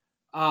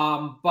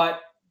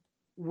 But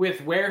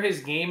with where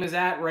his game is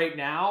at right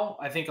now,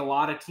 I think a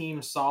lot of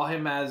teams saw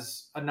him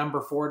as a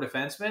number 4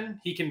 defenseman.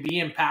 He can be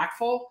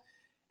impactful.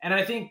 And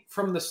I think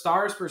from the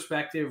Stars'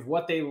 perspective,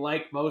 what they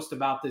like most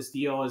about this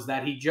deal is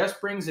that he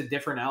just brings a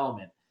different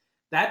element.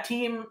 That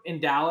team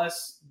in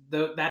Dallas,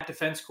 that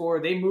defense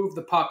core, they move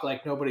the puck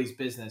like nobody's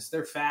business.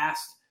 They're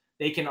fast.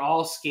 They can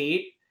all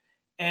skate.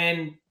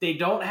 And they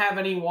don't have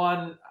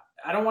anyone,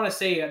 I don't want to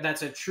say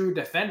that's a true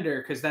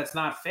defender because that's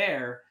not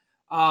fair,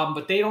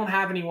 but they don't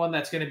have anyone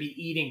that's going to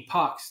be eating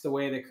pucks the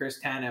way that Chris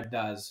Tanev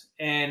does.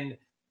 And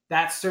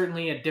that's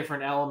certainly a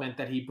different element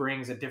that he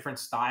brings, a different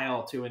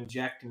style to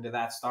inject into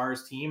that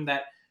Stars team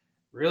that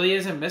really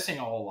isn't missing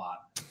a whole lot.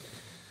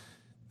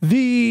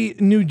 The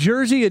New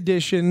Jersey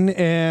edition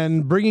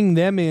and bringing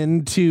them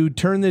in to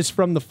turn this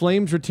from the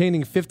Flames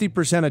retaining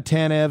 50% of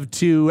Tanev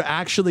to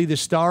actually the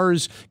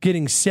Stars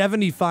getting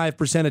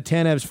 75% of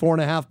Tanev's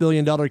 $4.5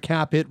 billion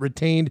cap hit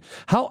retained.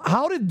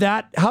 How did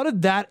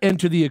that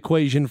enter the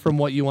equation from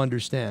what you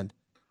understand?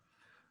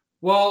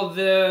 Well,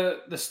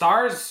 the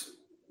Stars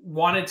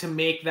wanted to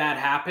make that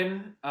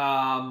happen.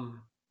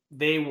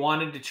 They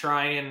wanted to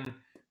try and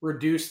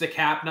reduce the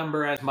cap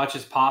number as much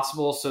as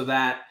possible so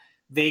that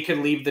they could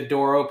leave the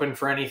door open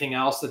for anything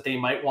else that they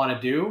might want to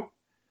do.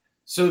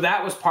 So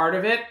that was part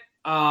of it.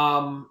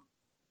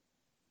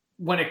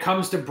 When it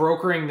comes to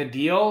brokering the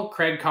deal,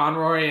 Craig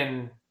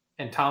Conroy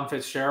and Tom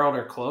Fitzgerald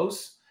are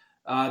close.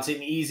 It's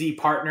an easy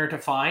partner to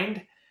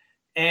find.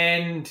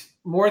 And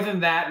more than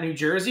that, New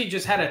Jersey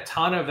just had a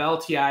ton of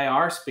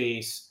LTIR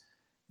space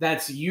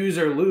that's use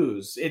or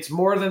lose. It's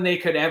more than they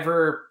could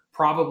ever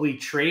probably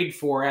trade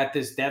for at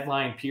this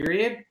deadline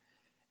period.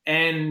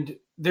 And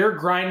they're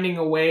grinding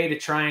away to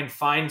try and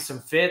find some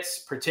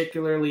fits,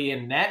 particularly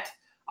in net.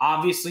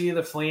 Obviously,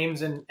 the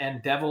Flames and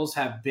Devils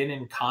have been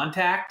in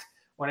contact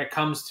when it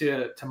comes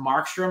to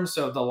Markstrom.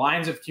 So the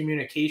lines of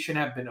communication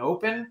have been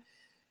open.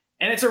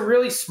 And it's a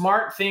really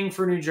smart thing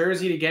for New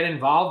Jersey to get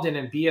involved in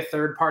and be a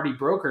third-party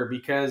broker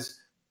because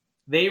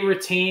they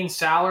retain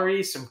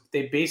salary. So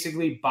they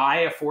basically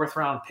buy a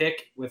 4th-round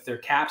pick with their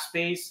cap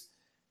space.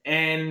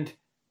 And,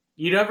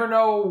 You never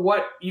know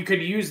what you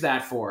could use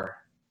that for.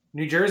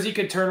 New Jersey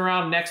could turn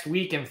around next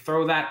week and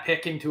throw that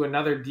pick into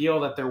another deal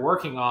that they're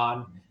working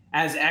on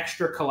as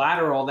extra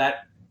collateral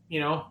that,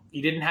 you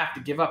didn't have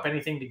to give up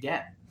anything to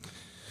get.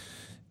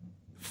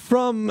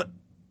 From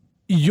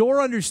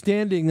your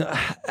understanding,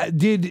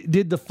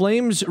 did the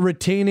Flames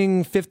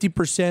retaining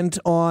 50%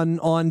 on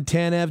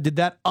Tanev, did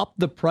that up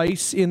the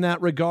price in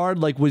that regard?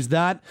 Like, was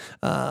that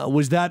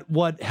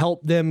what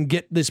helped them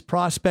get this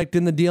prospect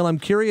in the deal? I'm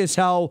curious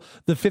how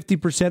the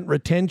 50%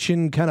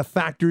 retention kind of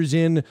factors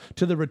in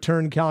to the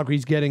return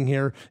Calgary's getting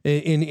here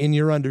in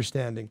your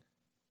understanding.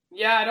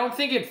 Yeah, I don't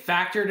think it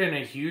factored in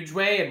a huge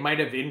way. It might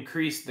have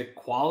increased the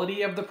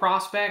quality of the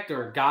prospect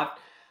or got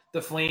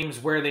the Flames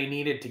where they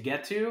needed to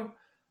get to.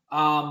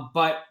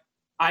 But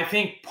I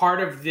think part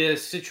of the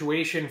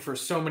situation for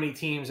so many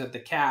teams at the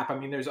cap, I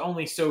mean, there's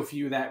only so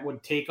few that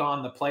would take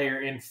on the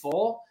player in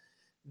full,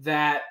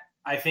 that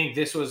I think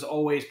this was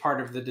always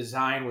part of the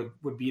design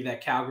would be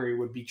that Calgary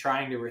would be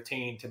trying to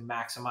retain to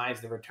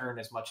maximize the return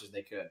as much as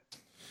they could.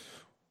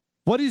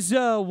 What is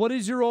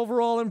your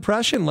overall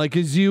impression? Like,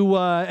 as you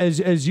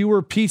as you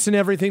were piecing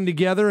everything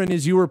together and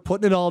as you were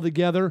putting it all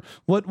together,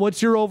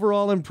 what's your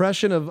overall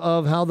impression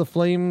of how the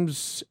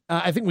Flames?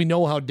 I think we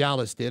know how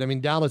Dallas did. I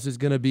mean, Dallas is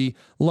going to be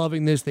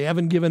loving this. They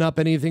haven't given up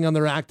anything on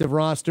their active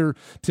roster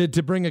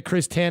to bring a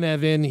Chris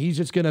Tanev in. He's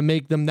just going to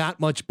make them that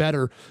much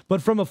better.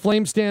 But from a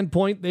Flame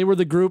standpoint, they were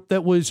the group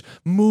that was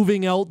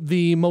moving out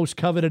the most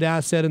coveted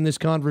asset in this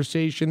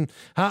conversation.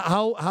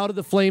 How did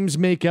the Flames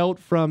make out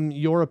from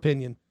your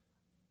opinion?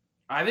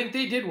 I think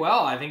they did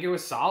well. I think it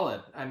was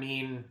solid. I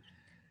mean,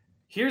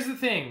 here's the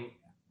thing.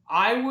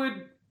 I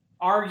would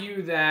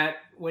argue that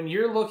when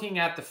you're looking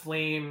at the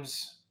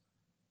Flames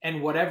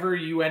and whatever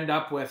you end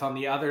up with on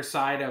the other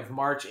side of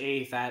March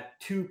 8th at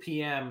 2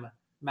 p.m.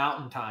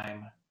 Mountain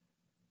Time,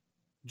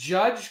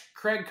 judge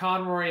Craig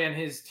Conroy and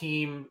his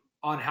team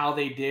on how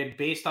they did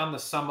based on the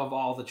sum of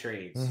all the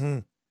trades. Mm-hmm.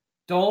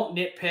 Don't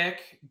nitpick.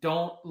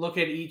 Don't look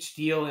at each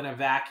deal in a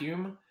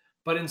vacuum.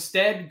 But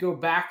instead, go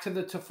back to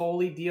the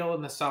Toffoli deal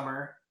in the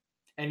summer,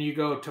 and you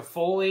go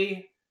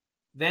Toffoli,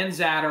 then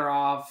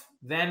Zadorov,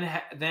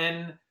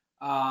 then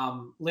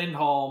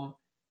Lindholm,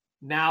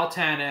 now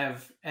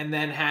Tanev, and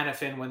then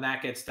Hanifin when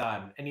that gets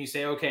done. And you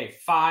say, okay,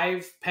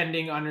 5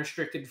 pending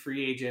unrestricted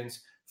free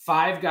agents,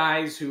 5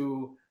 guys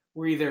who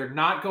were either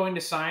not going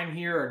to sign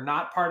here or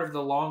not part of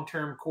the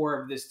long-term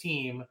core of this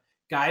team,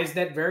 guys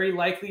that very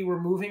likely were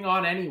moving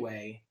on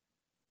anyway.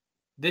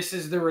 This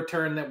is the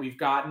return that we've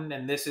gotten,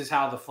 and this is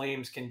how the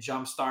Flames can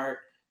jumpstart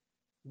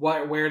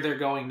where they're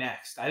going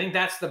next. I think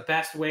that's the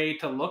best way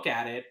to look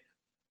at it,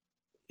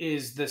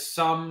 is the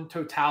sum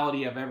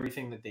totality of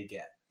everything that they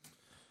get.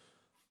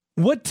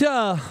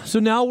 So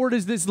now where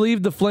does this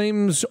leave the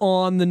Flames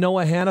on the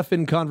Noah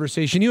Hanifin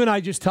conversation? You and I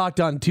just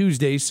talked on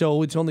Tuesday,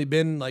 so it's only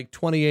been like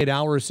 28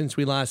 hours since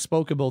we last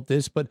spoke about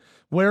this, but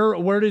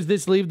where does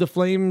this leave the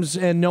Flames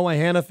and Noah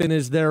Hanifin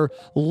as their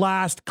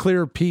last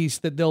clear piece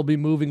that they'll be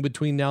moving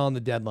between now and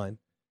the deadline?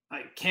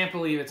 I can't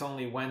believe it's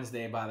only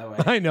Wednesday, by the way.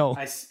 I know.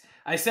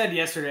 I said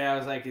yesterday, I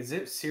was like, is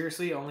it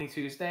seriously only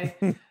Tuesday?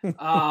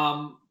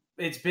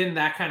 It's been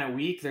that kind of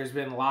week. There's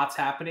been lots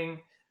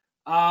happening.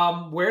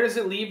 Where does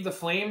it leave the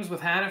Flames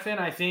with Hanifin?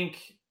 I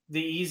think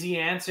the easy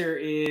answer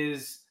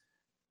is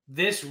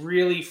this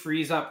really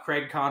frees up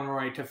Craig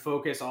Conroy to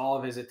focus all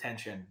of his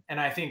attention. And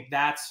I think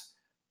that's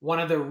one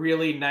of the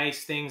really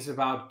nice things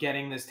about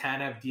getting this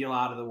Tanev deal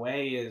out of the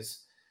way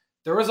is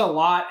there was a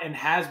lot and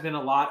has been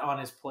a lot on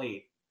his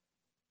plate.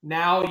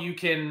 Now you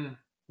can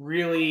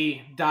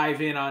really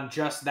dive in on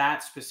just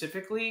that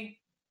specifically,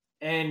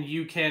 and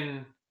you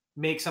can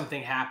make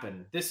something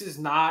happen. This is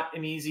not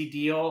an easy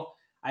deal.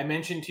 I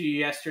mentioned to you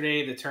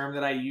yesterday, the term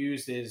that I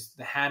used is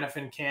the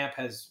Hanifin camp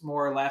has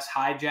more or less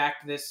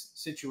hijacked this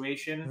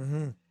situation.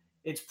 Mm-hmm.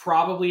 It's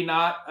probably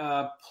not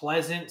a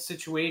pleasant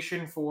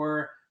situation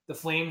for the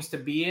Flames to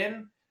be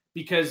in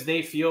because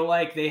they feel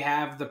like they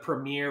have the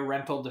premier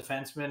rental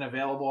defenseman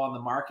available on the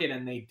market,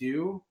 and they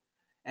do,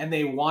 and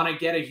they want to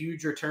get a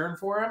huge return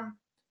for him.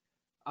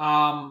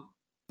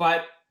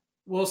 But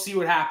we'll see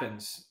what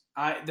happens.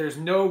 There's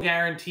no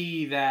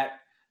guarantee that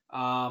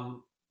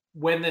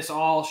when this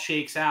all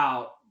shakes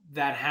out,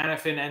 that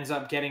Hanifin ends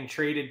up getting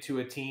traded to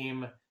a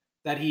team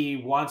that he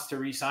wants to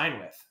re-sign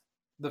with.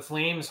 The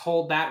Flames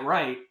hold that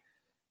right.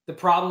 The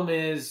problem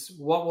is,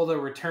 what will the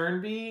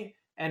return be,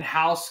 and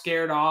how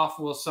scared off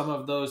will some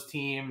of those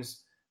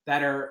teams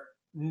that are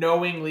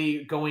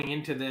knowingly going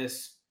into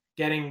this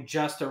getting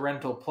just a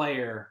rental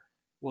player,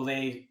 will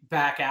they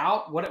back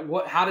out?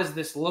 How does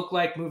this look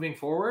like moving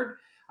forward?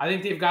 I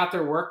think they've got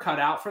their work cut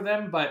out for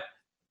them, but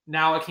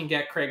now it can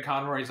get Craig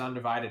Conroy's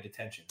undivided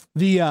attention.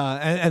 The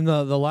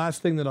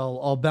last thing that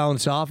I'll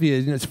bounce off you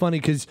is, it's funny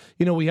because,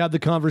 we had the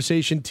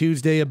conversation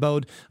Tuesday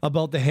about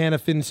the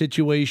Hanifin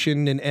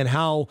situation and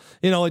how,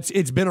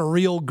 it's been a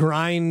real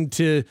grind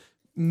to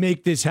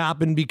make this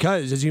happen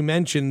because, as you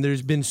mentioned,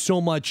 there's been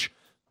so much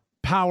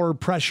power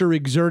pressure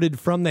exerted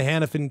from the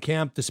Hanifin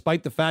camp,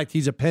 despite the fact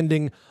he's a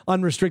pending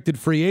unrestricted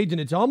free agent.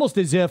 It's almost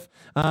as if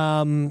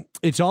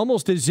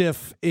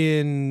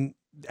in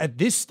at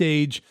this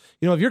stage,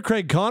 if you're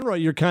Craig Conroy,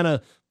 you're kind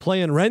of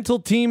playing rental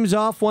teams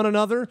off one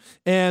another,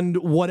 and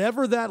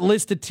whatever that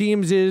list of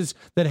teams is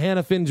that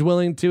Hannafin's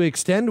willing to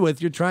extend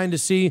with, you're trying to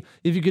see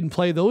if you can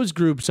play those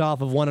groups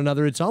off of one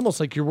another. It's almost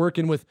like you're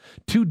working with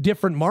two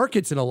different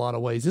markets in a lot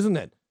of ways, isn't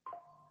it?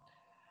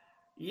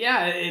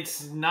 Yeah,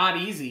 it's not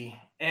easy.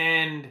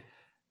 And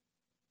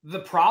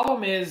the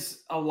problem is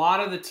a lot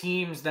of the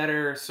teams that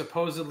are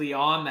supposedly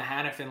on the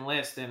Hannafin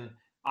list, and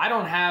I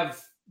don't have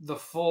the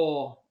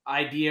full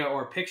idea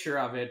or picture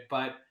of it,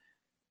 but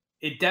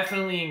it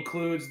definitely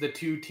includes the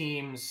two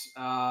teams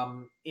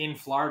in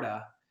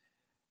Florida.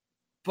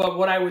 But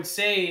what I would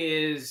say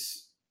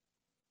is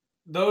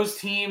those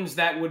teams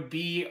that would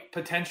be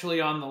potentially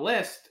on the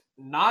list,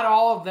 not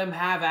all of them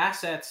have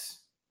assets,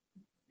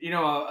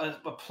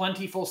 a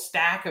plentiful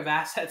stack of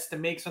assets to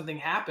make something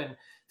happen,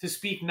 to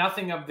speak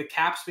nothing of the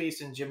cap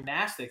space and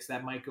gymnastics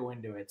that might go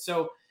into it.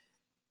 So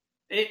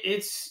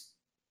it's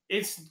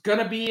going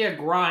to be a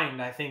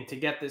grind, I think, to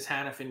get this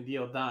Hannafin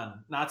deal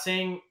done. Not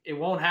saying it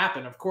won't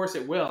happen. Of course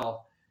it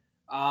will.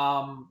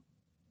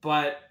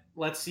 But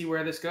let's see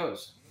where this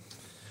goes.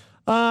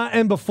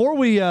 And before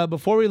we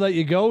let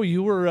you go,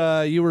 you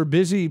were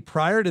busy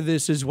prior to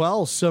this as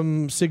well.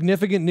 Some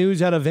significant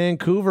news out of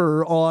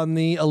Vancouver on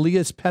the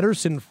Elias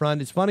Pettersson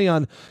front. It's funny,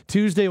 on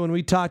Tuesday when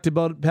we talked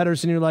about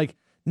Pettersson, you're like,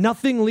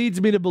 nothing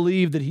leads me to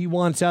believe that he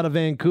wants out of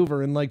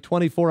Vancouver. And like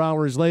 24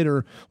 hours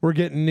later, we're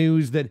getting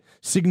news that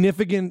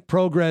significant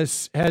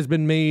progress has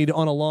been made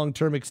on a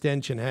long-term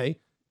extension, hey?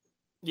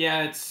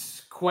 Yeah,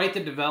 it's quite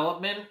the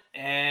development.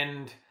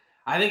 And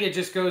I think it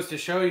just goes to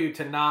show you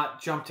to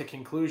not jump to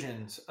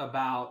conclusions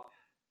about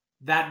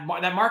that.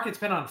 That market's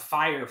been on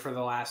fire for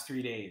the last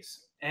 3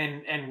 days.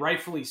 And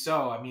rightfully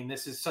so. I mean,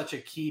 this is such a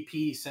key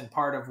piece and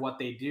part of what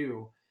they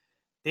do.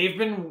 They've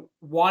been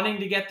wanting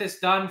to get this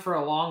done for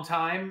a long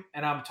time,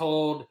 and I'm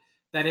told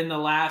that in the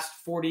last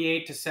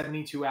 48 to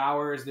 72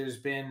 hours, there's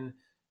been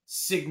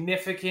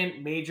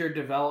significant major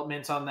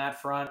developments on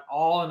that front,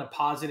 all in a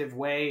positive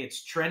way.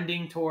 It's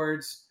trending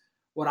towards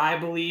what I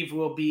believe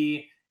will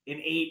be an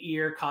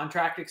 8-year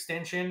contract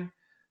extension.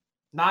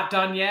 Not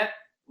done yet.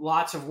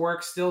 Lots of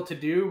work still to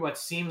do, but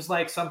seems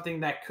like something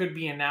that could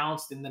be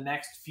announced in the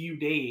next few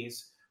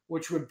days,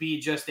 which would be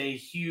just a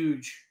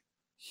huge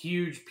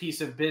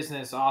piece of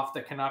business off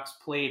the Canucks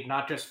plate,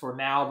 not just for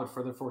now, but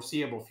for the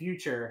foreseeable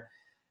future.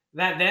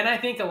 That then I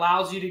think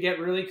allows you to get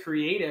really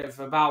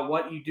creative about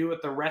what you do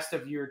with the rest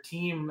of your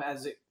team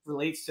as it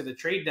relates to the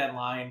trade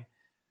deadline.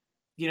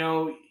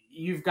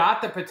 You've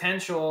got the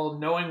potential,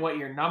 knowing what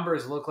your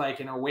numbers look like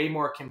in a way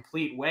more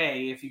complete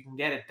way, if you can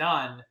get it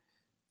done,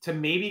 to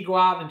maybe go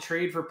out and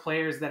trade for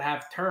players that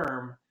have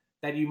term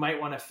that you might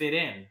want to fit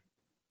in.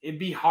 It'd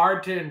be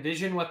hard to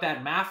envision what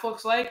that math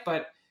looks like,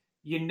 but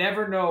you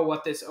never know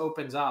what this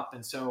opens up.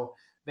 And so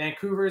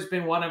Vancouver has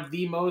been one of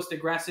the most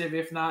aggressive,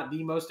 if not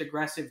the most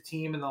aggressive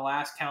team in the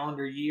last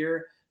calendar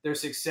year. Their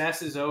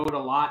success is owed a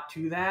lot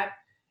to that.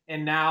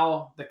 And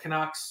now the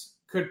Canucks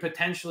could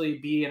potentially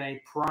be in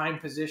a prime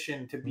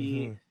position to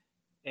be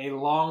a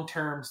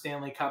long-term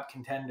Stanley Cup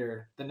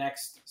contender the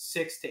next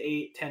 6 to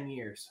 8, 10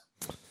 years.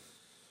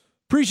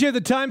 Appreciate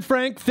the time,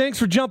 Frank. Thanks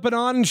for jumping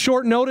on in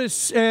short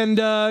notice, and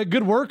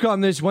good work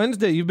on this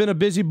Wednesday. You've been a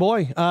busy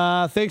boy.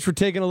 Thanks for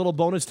taking a little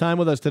bonus time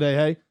with us today,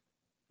 hey?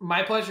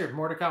 My pleasure.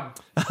 More to come.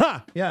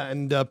 Yeah,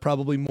 and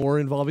probably more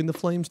involving the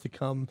Flames to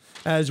come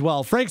as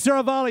well. Frank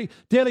Saravalli,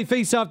 Daily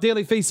Faceoff,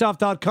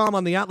 dailyfaceoff.com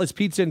on the Atlas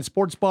Pizza and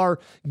Sports Bar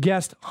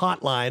guest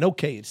hotline.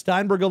 Okay, it's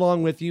Steinberg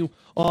along with you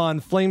on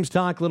Flames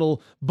Talk,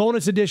 little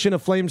bonus edition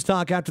of Flames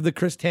Talk after the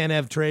Chris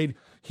Tanev trade.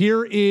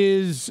 Here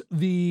is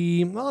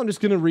I'm just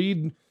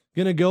going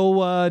to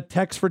go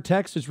text for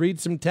text. Just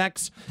read some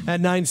texts at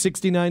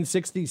 960,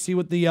 960. See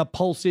what the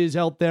pulse is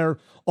out there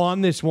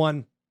on this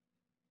one.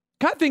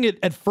 Kind of think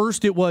at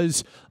first it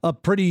was a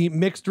pretty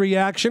mixed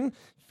reaction.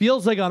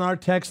 Feels like on our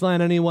text line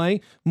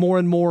anyway, more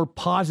and more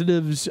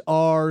positives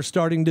are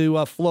starting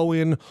to flow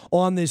in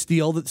on this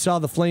deal that saw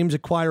the Flames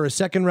acquire a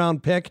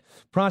second-round pick,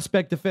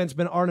 prospect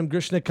defenseman Artem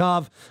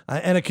Grishnikov,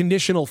 and a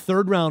conditional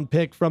third-round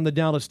pick from the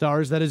Dallas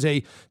Stars. That is a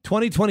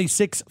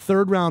 2026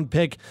 third-round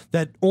pick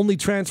that only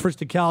transfers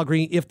to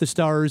Calgary if the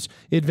Stars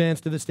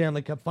advance to the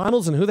Stanley Cup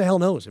Finals. And who the hell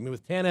knows? I mean,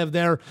 with Tanev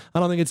there, I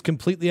don't think it's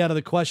completely out of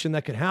the question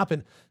that could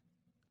happen.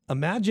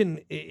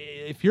 Imagine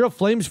if you're a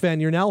Flames fan,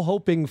 you're now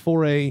hoping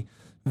for a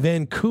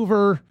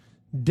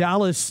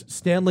Vancouver-Dallas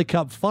Stanley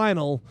Cup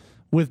final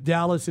with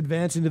Dallas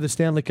advancing to the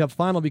Stanley Cup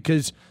final,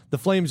 because the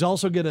Flames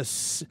also get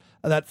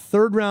that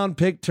third-round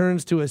pick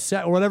turns to a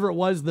set, or whatever it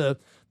was, the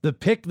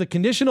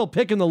conditional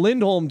pick in the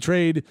Lindholm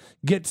trade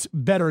gets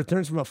better. It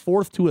turns from a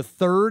fourth to a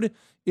third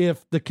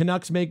if the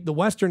Canucks make the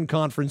Western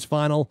Conference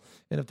final.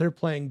 And if they're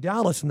playing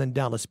Dallas and then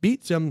Dallas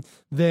beats them,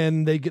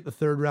 then they get the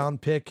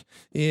third-round pick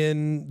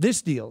in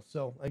this deal.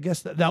 So I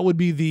guess that would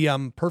be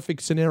the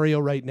perfect scenario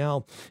right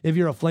now if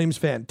you're a Flames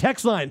fan.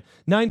 Text line,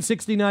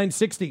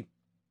 960-960.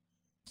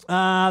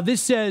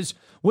 This says,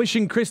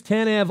 Wishing Chris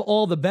Tanev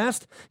all the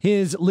best.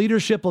 His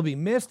leadership will be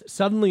missed.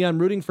 Suddenly, I'm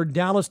rooting for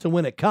Dallas to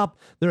win a cup.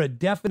 They're a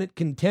definite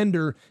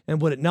contender,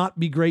 and would it not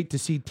be great to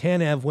see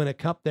Tanev win a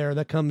cup there?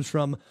 That comes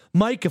from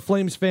Mike, a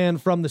Flames fan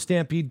from the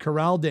Stampede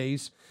Corral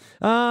days.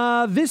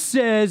 This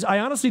says, I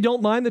honestly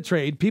don't mind the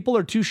trade. People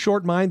are too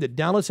short-minded.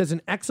 Dallas has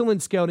an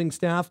excellent scouting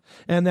staff,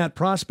 and that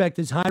prospect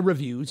is high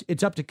reviews.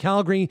 It's up to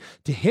Calgary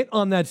to hit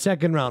on that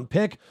second-round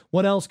pick.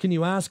 What else can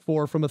you ask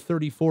for from a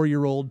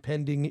 34-year-old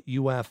pending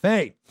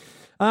UFA?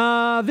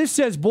 This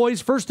says, boys,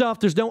 first off,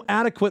 there's no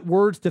adequate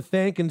words to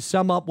thank and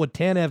sum up what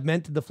Tanev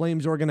meant to the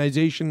Flames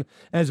organization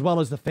as well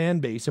as the fan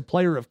base. A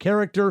player of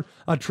character,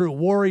 a true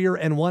warrior,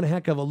 and one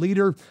heck of a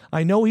leader.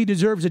 I know he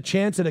deserves a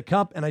chance at a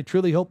cup, and I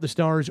truly hope the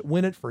Stars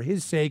win it for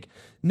his sake.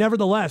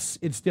 Nevertheless,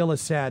 it's still a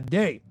sad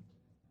day.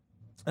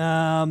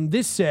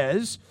 This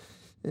says...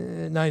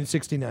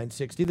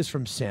 960. This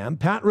from Sam.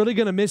 Pat, really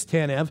going to miss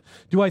Tanev.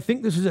 Do I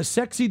think this is a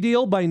sexy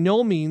deal? By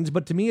no means,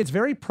 but to me it's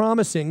very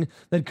promising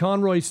that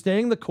Conroy's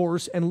staying the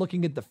course and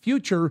looking at the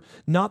future,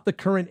 not the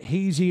current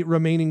hazy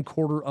remaining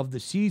quarter of the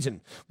season.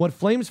 What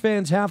Flames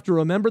fans have to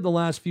remember, the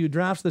last few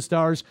drafts, the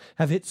Stars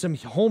have hit some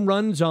home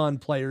runs on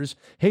players.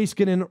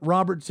 Heiskanen,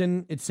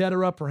 Robertson,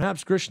 etc.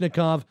 Perhaps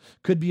Grishnikov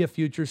could be a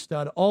future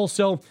stud.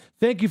 Also,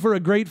 thank you for a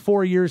great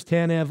 4 years,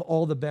 Tanev.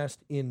 All the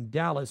best in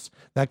Dallas.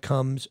 That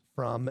comes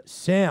from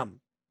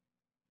Sam.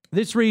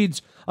 This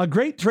reads, a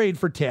great trade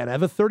for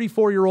Tanev, a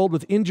 34-year-old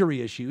with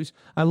injury issues.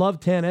 I love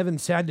Tanev and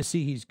sad to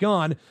see he's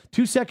gone.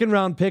 2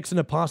 second-round picks and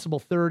a possible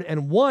third,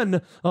 and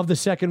one of the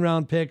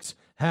second-round picks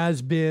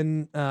has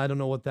been, I don't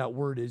know what that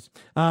word is,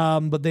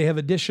 but they have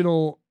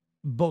additional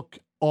book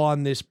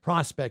on this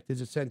prospect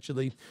is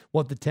essentially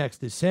what the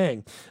text is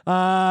saying.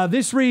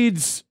 This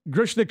reads,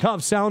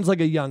 Grishnikov sounds like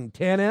a young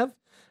Tanev.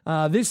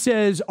 This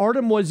says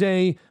Artem was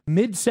a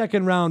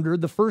mid-second rounder.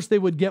 The first they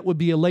would get would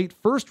be a late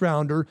first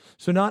rounder,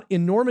 so not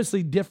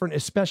enormously different,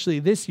 especially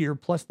this year.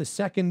 Plus the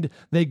second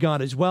they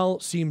got as well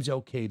seems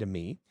okay to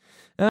me.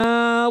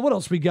 What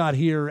else we got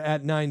here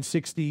at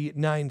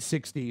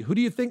 960? Who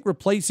do you think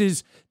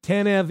replaces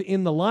Tanev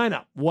in the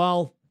lineup?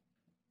 Well,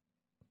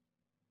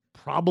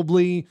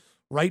 probably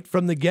right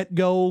from the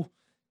get-go,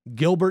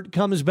 Gilbert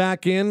comes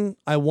back in.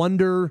 I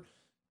wonder,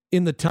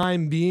 in the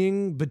time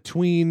being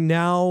between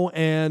now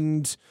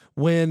and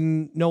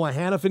when Noah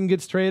Hannafin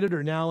gets traded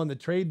or now in the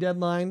trade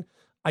deadline,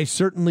 I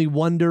certainly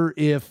wonder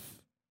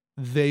if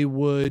they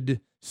would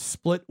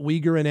split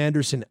Weegar and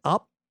Anderson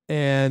up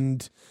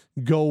and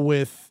go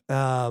with,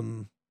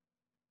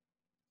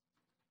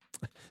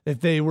 if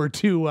they were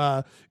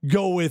to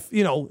go with,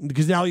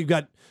 because now you've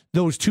got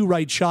those two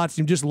right shots.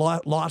 You've just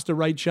lost a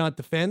right shot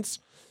defense.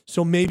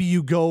 So maybe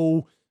you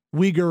go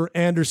Weegar,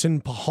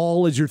 Anderson,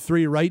 Pahal as your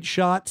 3 right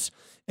shots,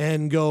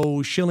 and go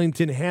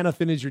Shillington,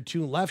 Hannafin as your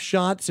 2 left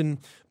shots and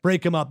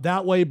break them up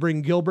that way.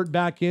 Bring Gilbert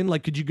back in.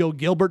 Like, could you go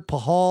Gilbert,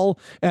 Pahal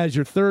as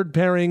your 3rd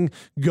pairing?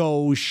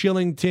 Go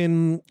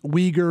Shillington,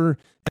 Weegar,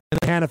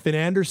 and Hannafin,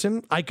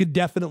 Anderson. I could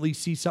definitely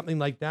see something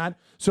like that.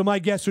 So my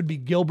guess would be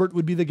Gilbert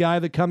would be the guy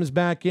that comes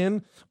back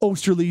in.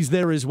 Osterley's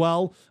there as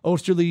well.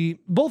 Both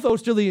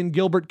Osterley and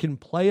Gilbert can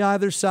play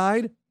either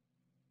side.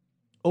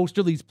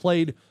 Osterley's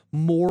played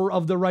more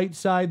of the right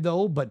side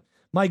though, but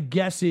my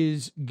guess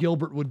is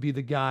Gilbert would be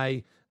the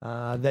guy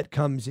that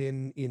comes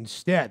in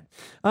instead.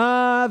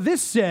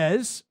 This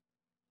says,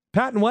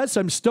 Pat and Wes,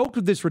 I'm stoked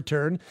with this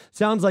return.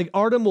 Sounds like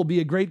Artem will be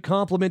a great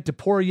compliment to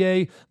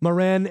Poirier,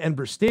 Morin, and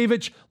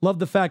Brstevich. Love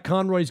the fact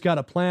Conroy's got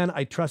a plan.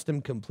 I trust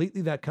him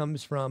completely. That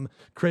comes from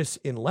Chris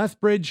in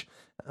Lethbridge.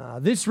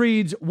 This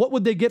reads, what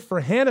would they get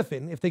for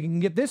Hannafin? If they can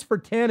get this for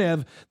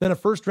Tanev, then a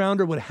first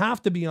rounder would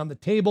have to be on the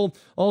table.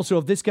 Also,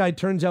 if this guy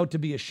turns out to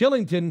be a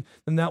Shillington,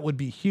 then that would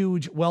be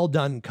huge. Well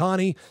done,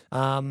 Connie.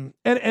 And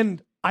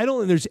I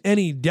don't think there's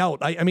any doubt.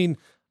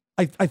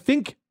 I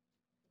think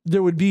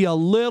there would be a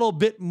little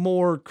bit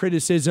more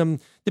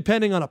criticism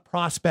depending on a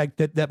prospect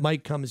that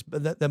might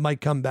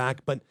come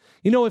back. But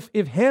if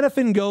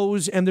Hannafin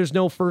goes and there's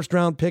no first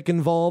round pick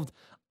involved,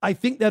 I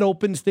think that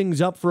opens things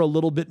up for a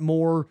little bit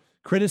more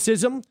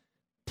criticism.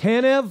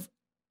 Tanev,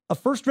 a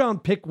first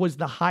round pick was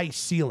the high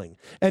ceiling.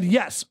 And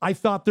yes, I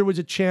thought there was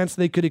a chance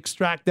they could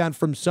extract that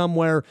from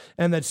somewhere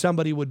and that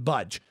somebody would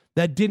budge.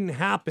 That didn't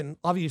happen.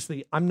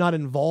 Obviously, I'm not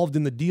involved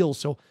in the deal,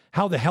 so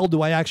how the hell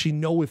do I actually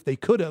know if they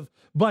could have?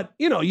 But,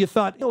 you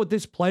thought, with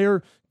this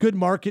player, good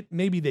market,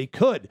 maybe they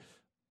could.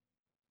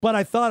 But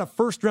I thought a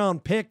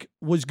first-round pick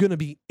was going to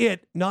be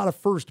it, not a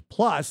first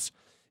plus,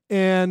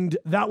 and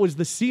that was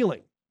the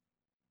ceiling.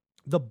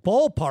 The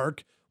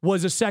ballpark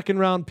was a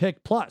second-round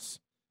pick plus,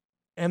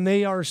 and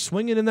they are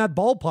swinging in that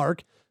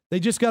ballpark. They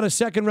just got a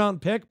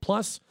second-round pick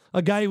plus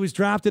a guy who was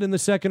drafted in the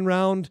second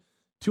round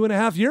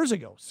 2.5 years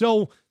ago.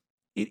 So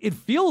it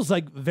feels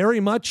like very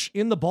much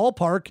in the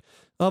ballpark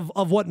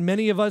of what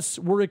many of us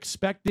were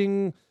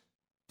expecting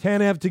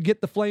Tanev to get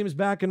the Flames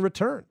back in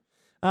return.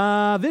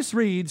 This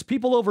reads,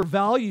 people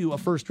overvalue a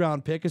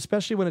first-round pick,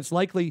 especially when it's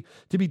likely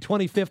to be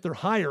 25th or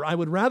higher. I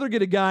would rather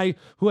get a guy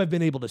who I've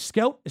been able to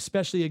scout,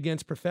 especially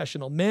against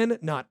professional men,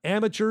 not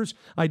amateurs.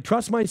 I'd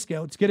trust my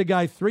scouts, get a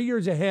guy 3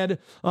 years ahead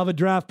of a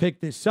draft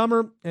pick this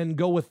summer, and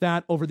go with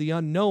that over the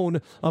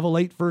unknown of a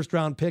late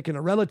first-round pick in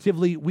a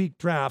relatively weak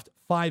draft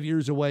 5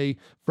 years away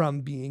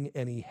from being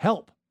any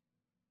help.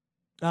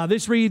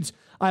 This reads,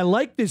 I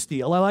like this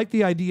deal. I like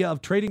the idea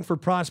of trading for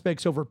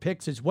prospects over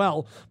picks as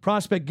well.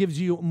 Prospect gives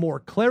you more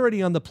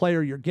clarity on the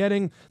player you're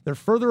getting. They're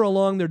further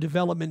along their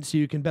development, so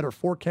you can better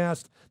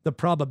forecast the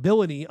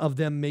probability of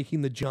them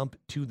making the jump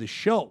to the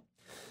show.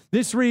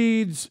 This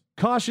reads,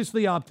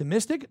 cautiously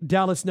optimistic.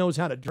 Dallas knows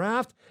how to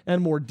draft,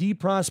 and more D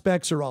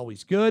prospects are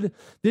always good.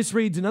 This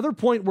reads, another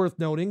point worth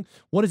noting,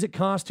 what does it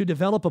cost to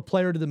develop a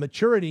player to the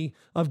maturity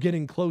of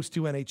getting close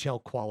to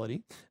NHL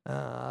quality?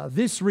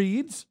 This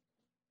reads,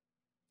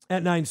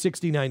 at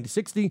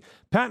 960.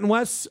 Pat and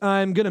Wes,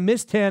 I'm going to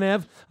miss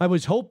Tanev. I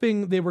was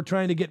hoping they were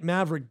trying to get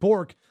Maverick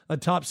Bourque, a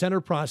top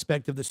center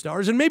prospect of the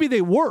Stars, and maybe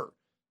they were.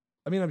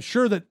 I mean, I'm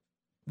sure that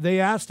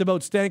they asked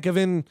about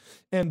Stankoven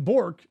and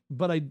Bourque,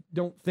 but I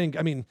don't think,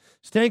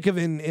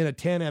 Stankoven in a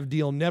Tanev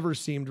deal never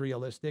seemed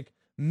realistic.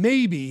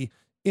 Maybe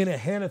in a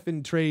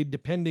Hanifin trade,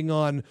 depending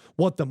on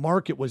what the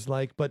market was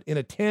like, but in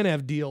a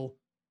Tanev deal,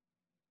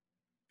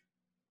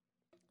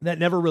 that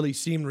never really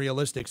seemed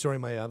realistic. Sorry,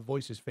 my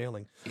voice is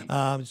failing.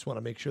 I just want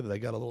to make sure that I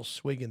got a little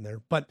swig in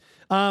there. But,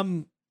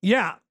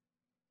 yeah,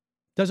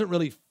 doesn't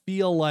really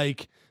feel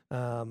like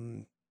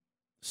Stankoven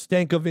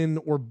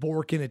or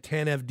Bourque in a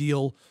Tanev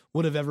deal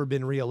would have ever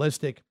been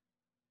realistic.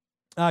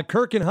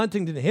 Kirk in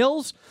Huntington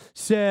Hills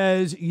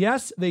says,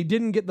 yes, they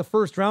didn't get the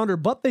first rounder,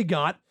 but they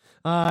got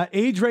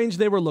age range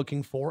they were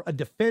looking for, a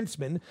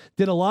defenseman,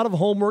 did a lot of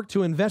homework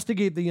to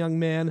investigate the young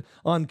man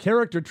on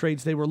character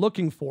traits they were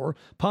looking for,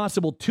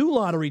 possible 2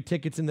 lottery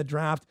tickets in the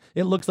draft.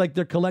 It looks like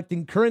they're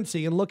collecting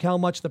currency, and look how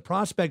much the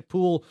prospect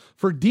pool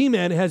for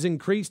D-men has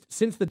increased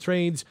since the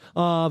trades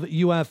of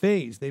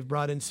UFAs. They've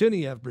brought in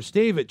Siniev,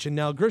 Bristevich, and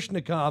now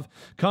Grishnikov.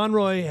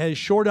 Conroy has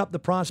shored up the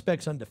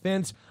prospects on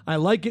defense. I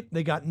like it.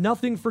 They got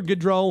nothing for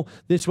Gaudreau.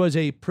 This was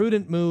a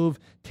prudent move.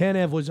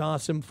 Tanev was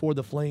awesome for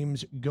the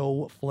Flames.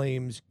 Go,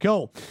 Flames, go.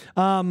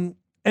 And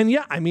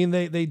yeah,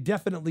 they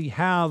definitely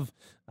have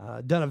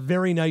done a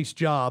very nice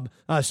job.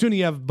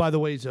 Suniev, by the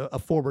way, is a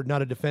forward,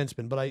 not a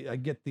defenseman, but I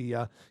get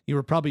the, you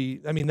were probably,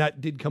 that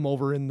did come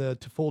over in the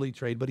Toffoli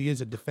trade, but he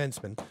is a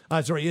defenseman.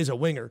 He is a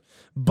winger.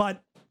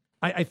 But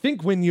I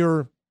think when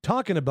you're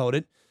talking about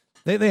it,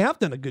 they have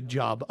done a good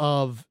job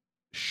of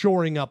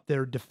shoring up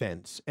their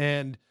defense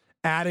and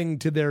adding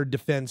to their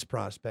defense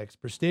prospects.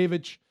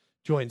 Bristevich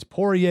joins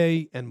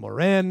Poirier and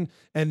Morin,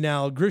 and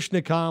now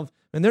Grishnikov.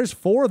 And there's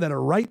 4 that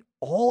are right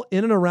all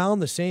in and around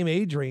the same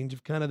age range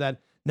of kind of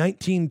that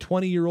 19,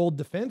 20-year-old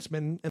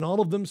defenseman, and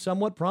all of them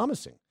somewhat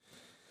promising.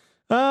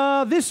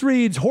 This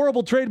reads,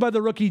 horrible trade by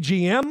the rookie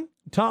GM.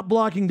 Top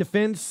blocking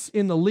defense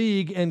in the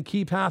league and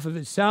keep half of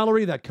his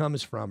salary. That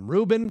comes from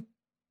Rubin.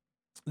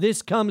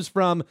 This comes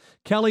from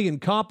Kelly and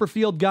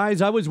Copperfield.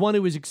 Guys, I was one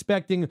who was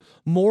expecting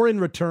more in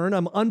return.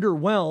 I'm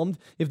underwhelmed.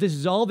 If this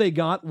is all they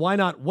got, why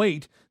not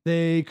wait?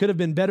 They could have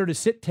been better to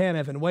sit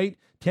Tanev and wait.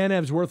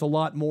 Tanev's worth a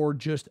lot more.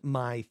 Just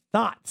my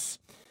thoughts.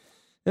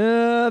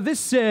 This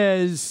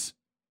says,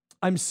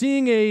 I'm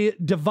seeing a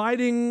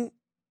dividing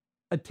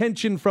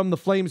attention from the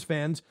Flames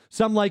fans.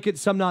 Some like it,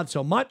 some not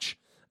so much.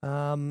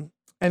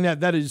 And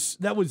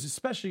that was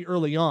especially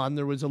early on.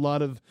 There was a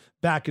lot of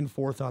back and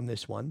forth on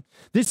this one.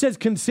 This says,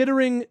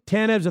 considering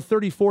Tanev's a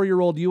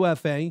 34-year-old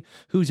UFA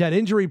who's had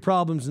injury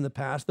problems in the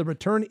past, the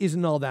return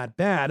isn't all that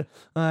bad.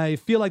 I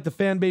feel like the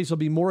fan base will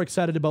be more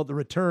excited about the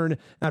return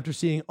after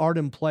seeing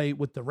Artem play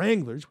with the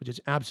Wranglers, which is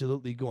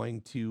absolutely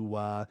going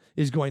to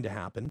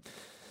happen.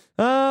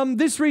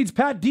 This reads,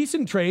 Pat,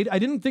 decent trade. I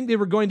didn't think they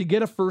were going to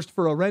get a first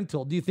for a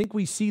rental. Do you think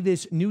we see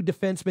this new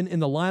defenseman in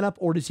the lineup,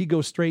 or does he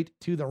go straight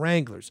to the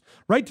Wranglers?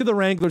 Right to the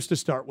Wranglers to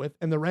start with.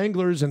 And the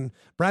Wranglers and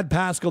Brad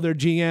Pascal, their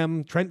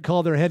GM, Trent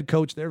Call, their head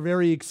coach, they're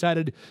very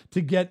excited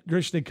to get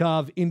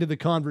Grishnikov into the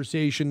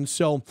conversation.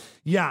 So,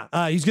 yeah,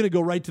 he's going to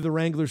go right to the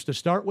Wranglers to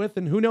start with.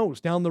 And who knows,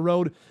 down the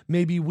road,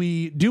 maybe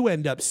we do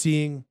end up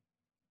seeing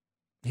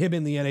him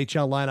in the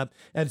NHL lineup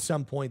at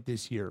some point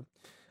this year.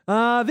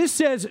 This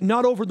says,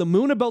 not over the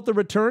moon about the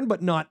return,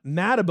 but not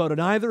mad about it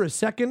either. A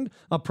second,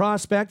 a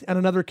prospect, and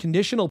another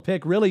conditional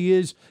pick really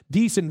is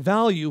decent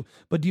value.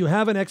 But do you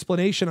have an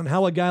explanation on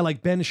how a guy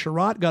like Ben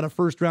Sherratt got a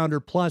first-rounder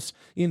plus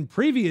in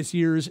previous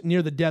years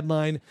near the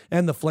deadline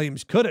and the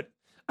Flames couldn't?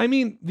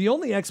 The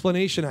only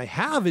explanation I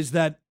have is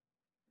that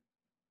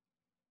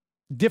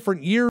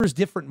different years,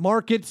 different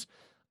markets.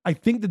 I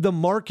think that the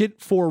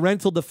market for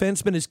rental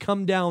defensemen has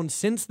come down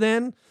since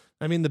then.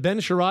 The Ben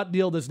Sherratt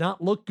deal does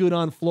not look good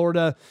on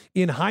Florida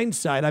in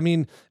hindsight.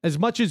 As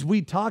much as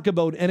we talk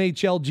about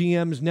NHL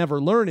GMs never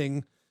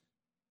learning,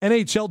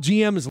 NHL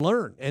GMs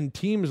learn and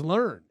teams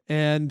learn.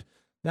 And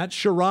that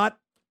Sherratt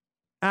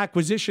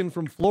acquisition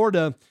from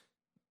Florida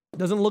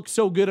doesn't look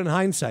so good in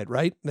hindsight,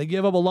 right? They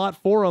give up a lot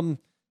for him,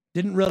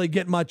 didn't really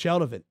get much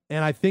out of it.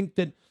 And I think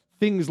that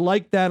things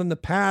like that in the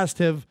past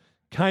have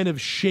kind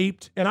of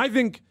shaped, and I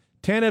think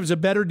Tanev's a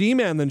better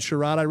D-man than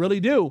Sherrod, I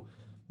really do,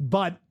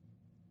 but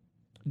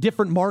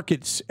different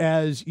markets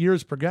as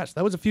years progressed.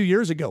 That was a few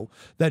years ago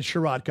that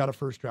Sherrod got a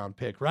first-round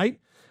pick, right?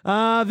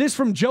 This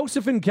from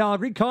Joseph in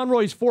Calgary.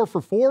 Conroy's 4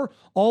 for 4,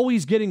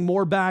 always getting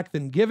more back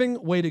than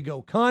giving. Way to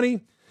go,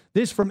 Connie.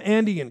 This from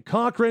Andy in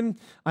Cochrane.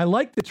 I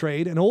like the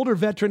trade, an older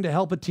veteran to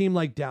help a team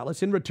like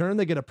Dallas. In return,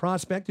 they get a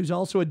prospect who's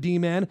also a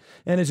D-man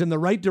and is in the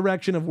right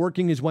direction of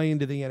working his way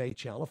into the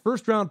NHL. A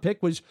first-round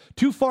pick was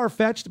too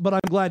far-fetched, but I'm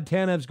glad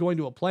Tanev's going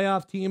to a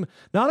playoff team.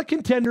 Not a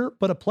contender,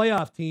 but a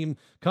playoff team.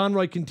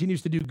 Conroy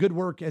continues to do good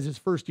work as his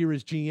first year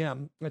as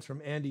GM. That's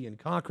from Andy in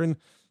Cochrane.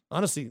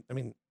 Honestly, I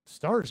mean,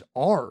 Stars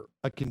are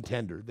a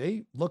contender.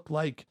 They look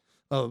like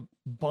a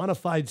bona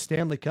fide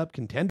Stanley Cup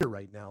contender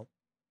right now.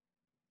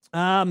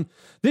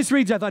 This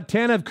reads, I thought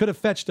Tanev could have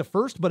fetched a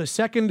first, but a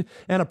second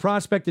and a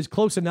prospect is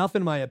close enough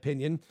in my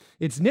opinion.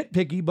 It's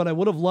nitpicky, but I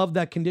would have loved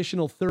that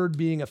conditional third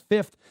being a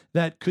fifth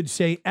that could,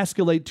 say,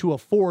 escalate to a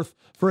fourth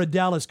for a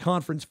Dallas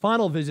Conference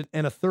final visit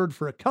and a third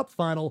for a Cup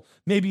final,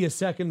 maybe a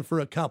second for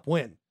a Cup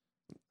win.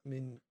 I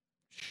mean,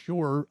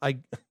 sure, I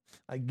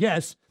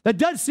guess. That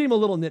does seem a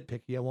little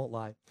nitpicky, I won't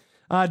lie.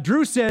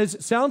 Drew says,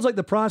 sounds like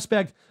the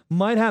prospect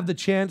might have the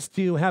chance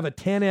to have a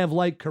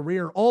Tanev-like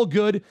career. All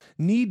good.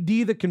 Need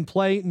D that can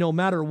play no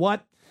matter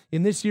what.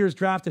 In this year's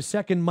draft, a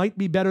second might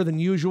be better than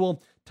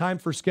usual. Time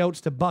for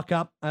scouts to buck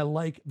up. I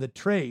like the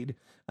trade.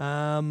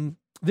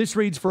 This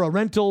reads, for a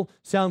rental,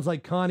 sounds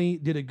like Connie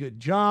did a good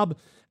job.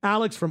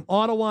 Alex from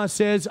Ottawa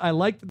says, I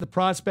like that the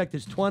prospect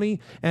is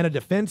 20 and a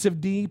defensive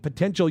D,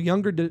 potential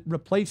younger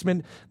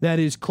replacement that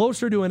is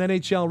closer to an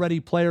NHL-ready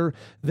player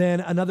than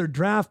another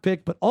draft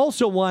pick, but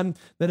also one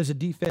that is a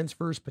defense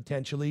first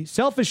potentially.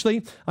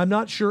 Selfishly, I'm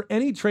not sure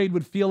any trade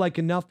would feel like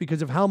enough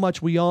because of how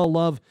much we all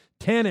love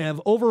Tanev.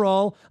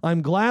 Overall,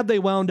 I'm glad they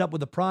wound up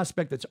with a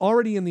prospect that's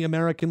already in the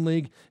American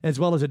League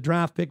as well as a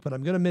draft pick, but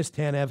I'm going to miss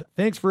Tanev.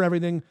 Thanks for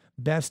everything.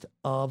 Best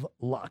of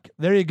luck.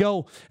 There you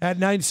go at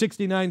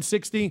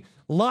 960.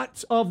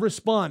 Lots of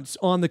response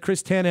on the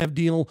Chris Tanev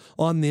deal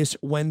on this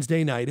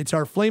Wednesday night. It's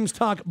our Flames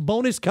Talk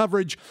bonus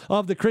coverage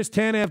of the Chris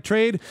Tanev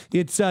trade.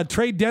 It's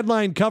trade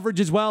deadline coverage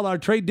as well. Our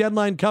trade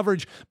deadline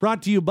coverage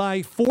brought to you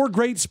by 4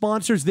 great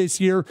sponsors this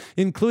year,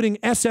 including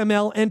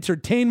SML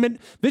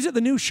Entertainment. Visit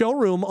the new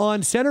showroom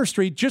on Center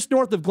Street, just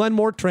north of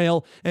Glenmore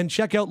Trail, and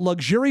check out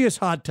luxurious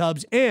hot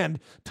tubs and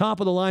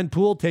top-of-the-line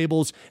pool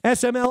tables.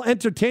 SML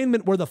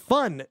Entertainment, where the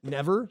fun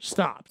never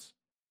stops.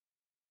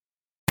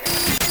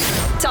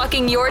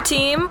 Talking your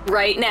team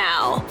right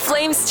now.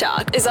 Flames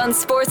Talk is on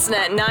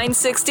Sportsnet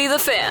 960 The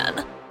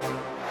Fan.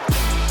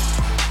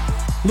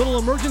 Little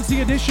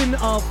emergency edition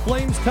of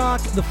Flames Talk.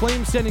 The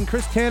Flames sending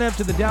Chris Tanev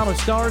to the Dallas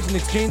Stars in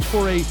exchange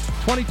for a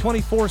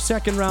 2024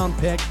 second-round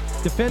pick.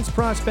 Defense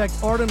prospect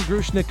Artem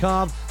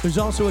Grushnikov. There's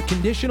also a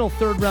conditional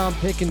third-round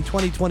pick in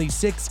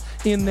 2026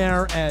 in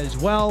there as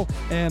well.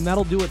 And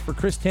that'll do it for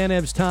Chris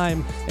Tanev's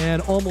time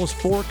and almost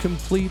 4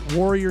 complete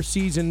Warrior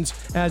seasons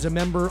as a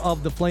member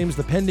of the Flames.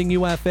 The pending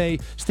UFA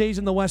stays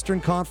in the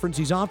Western Conference.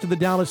 He's off to the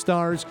Dallas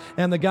Stars.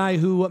 And the guy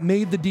who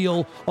made the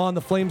deal on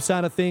the Flames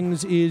side of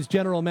things is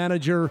General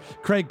Manager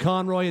Craig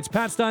Conroy. It's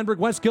Pat Steinberg,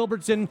 Wes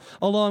Gilbertson,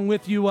 along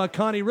with you.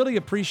 Connie, really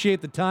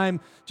appreciate the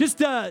time. Just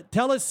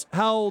tell us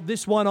how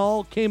this one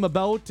all came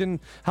about and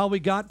how we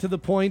got to the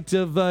point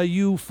of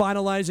you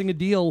finalizing a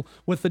deal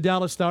with the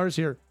Dallas Stars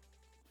here.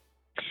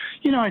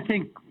 You know, I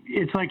think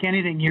it's like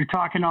anything. You're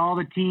talking to all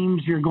the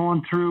teams. You're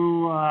going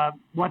through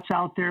what's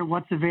out there,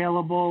 what's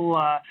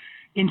available,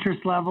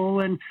 interest level.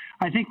 And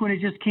I think when it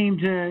just came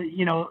to,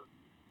 you know,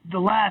 the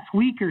last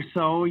week or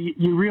so,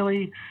 you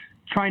really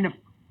trying to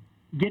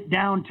get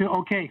down to,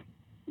 okay,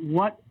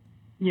 what,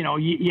 you know,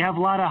 you have a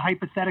lot of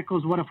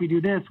hypotheticals. What if we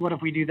do this? What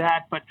if we do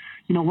that? But,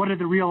 you know, what are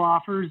the real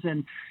offers?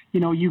 And, you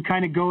know, you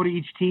kind of go to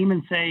each team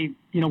and say,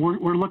 you know,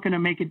 we're looking to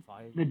make it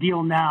the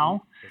deal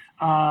now.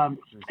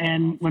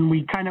 And when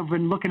we kind of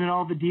been looking at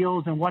all the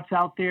deals and what's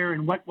out there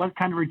and what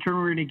kind of return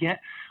we're going to get,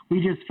 we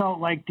just felt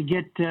like to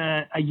get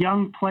a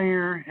young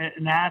player,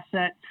 an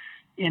asset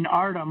in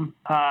Artem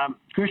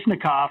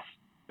Grushnikov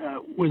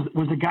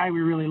was a guy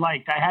we really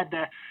liked. I had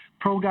the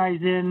pro guys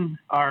in,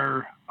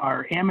 our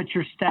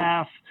amateur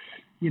staff,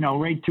 you know,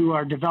 right to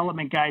our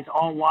development guys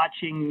all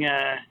watching,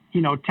 you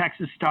know,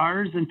 Texas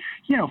Stars. And,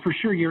 you know, for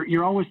sure,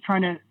 you're always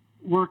trying to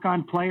work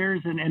on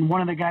players. And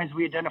one of the guys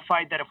we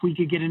identified that if we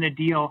could get in a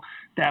deal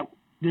that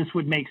this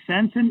would make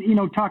sense. And, you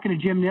know, talking to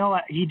Jim Nill,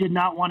 he did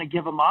not want to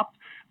give him up.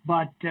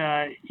 But,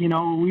 you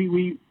know,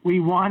 we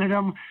wanted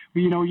him.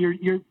 You know,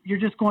 you're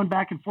just going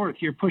back and forth.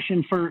 You're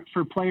pushing for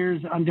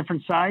players on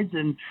different sides.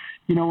 And,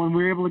 you know, when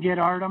we were able to get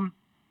Artem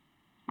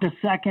the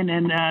second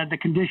and the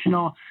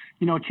conditional,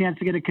 you know, chance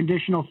to get a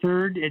conditional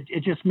third,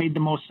 it just made the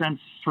most sense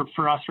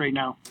for us right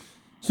now.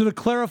 So to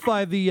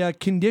clarify, the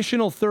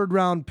conditional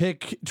third-round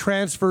pick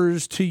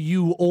transfers to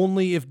you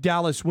only if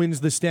Dallas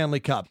wins the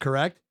Stanley Cup,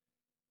 correct?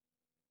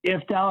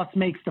 If Dallas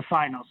makes the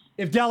finals.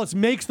 If Dallas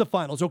makes the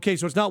finals, okay,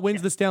 so it's not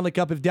wins the Stanley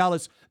Cup. If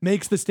Dallas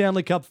makes the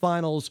Stanley Cup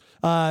finals,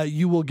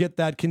 you will get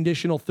that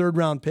conditional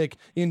third-round pick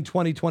in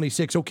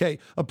 2026. Okay,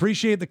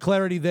 appreciate the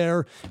clarity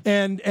there.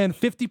 And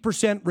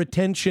 50%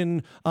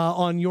 retention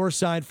on your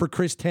side for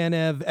Chris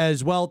Tanev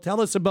as well.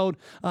 Tell us about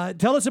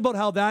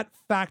how that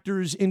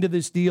factors into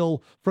this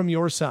deal from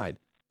your side.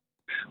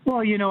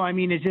 Well,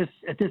 it's just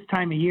at this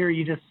time of year,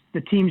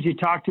 the teams you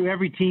talk to,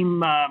 every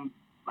team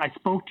I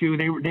spoke to,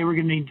 they were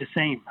going to need the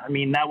same. I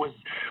mean, that was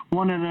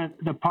one of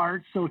the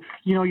parts. So,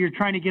 you're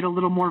trying to get a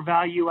little more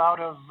value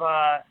out of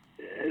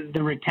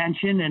the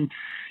retention. And,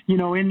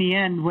 in the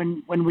end,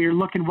 when we're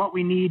looking what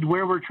we need,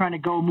 where we're trying to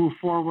go, move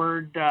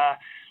forward,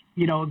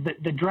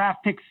 the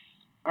draft picks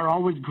are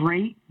always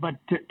great, but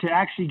to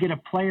actually get a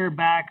player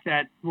back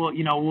that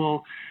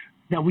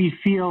that we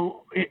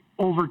feel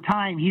over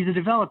time, he's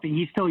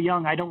he's still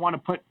young. I don't want to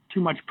put too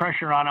much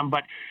pressure on him,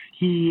 but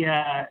he's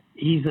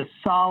a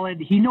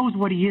solid, he knows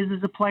what he is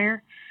as a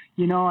player.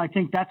 I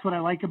think that's what I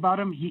like about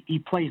him. He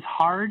plays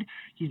hard.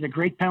 He's a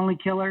great penalty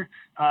killer,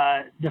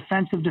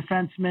 defensive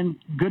defenseman,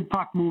 good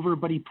puck mover,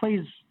 but he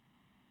plays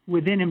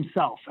within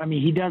himself. I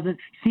mean, he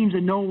seems to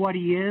know what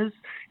he is,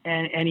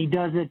 and he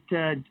does it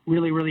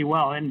really, really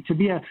well. And to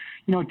be a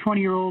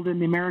 20-year-old in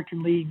the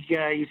American League,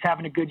 he's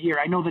having a good year.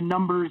 I know the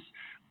numbers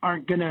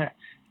aren't going to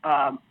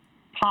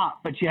pop,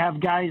 but you have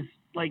guys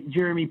like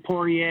Jeremy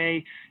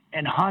Poirier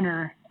and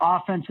Hunter,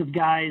 offensive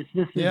guys.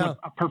 This is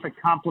a perfect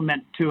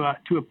complement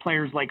to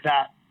players like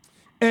that.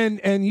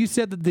 And you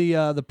said that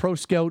the pro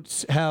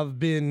scouts have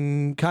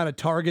been kind of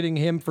targeting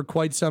him for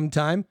quite some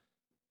time.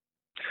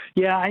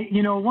 Yeah,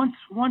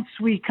 once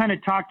we kind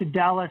of talked to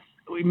Dallas,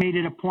 we made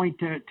it a point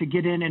to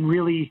get in and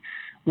really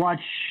watch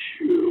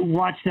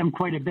them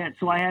quite a bit.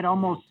 So I had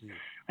almost,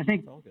 I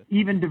think,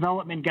 even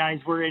development guys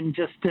were in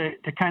just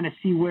to kind of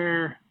see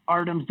where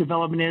Artem's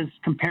development is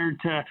compared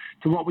to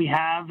what we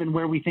have and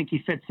where we think he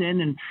fits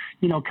in, and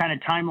kind of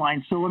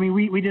timeline. So I mean,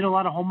 we did a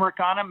lot of homework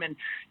on him, and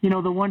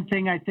the one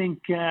thing I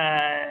think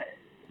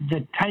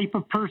the type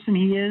of person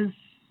he is,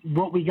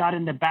 what we got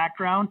in the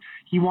background,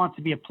 he wants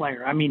to be a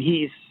player. I mean,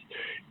 he's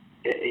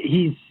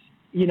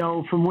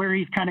from where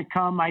he's kind of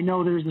come. I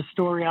know there's a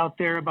story out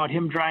there about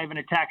him driving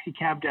a taxi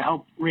cab to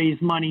help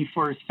raise money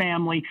for his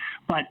family,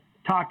 but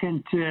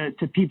talking to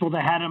people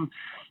that had him,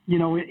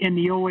 in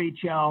the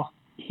OHL,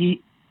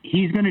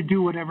 he's going to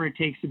do whatever it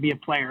takes to be a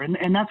player.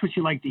 And that's what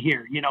you like to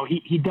hear.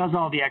 He does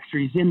all the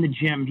extra. He's in the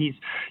gym.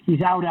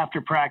 He's out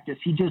after practice.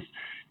 He just,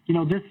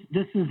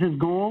 this is his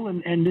goal,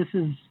 and this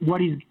is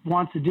what he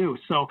wants to do.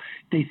 So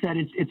they said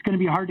it's going to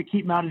be hard to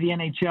keep him out of the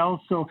NHL.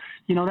 So,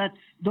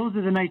 those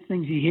are the nice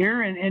things you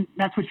hear. And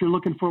that's what you're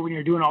looking for when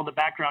you're doing all the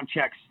background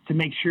checks to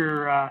make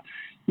sure,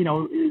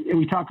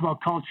 we talk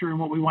about culture and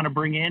what we want to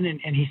bring in,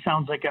 and he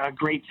sounds like a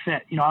great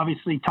fit.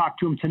 Obviously talked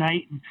to him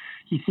tonight, and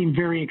he seemed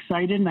very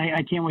excited, and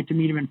I can't wait to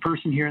meet him in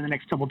person here in the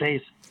next couple of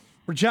days.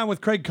 We're chatting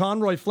with Craig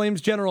Conroy.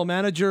 Flames general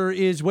manager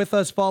is with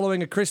us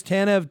following a Chris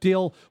Tanev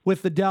deal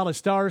with the Dallas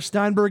Stars.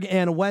 Steinberg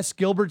and Wes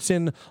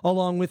Gilbertson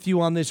along with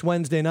you on this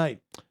Wednesday night.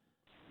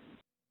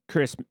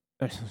 Craig,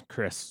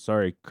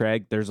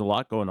 there's a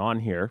lot going on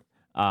here.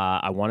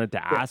 I wanted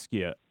to ask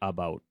you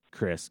about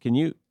Chris. Can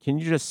you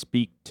just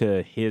speak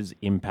to his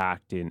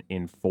impact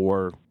in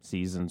 4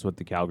 seasons with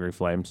the Calgary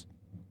Flames?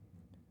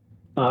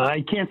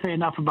 I can't say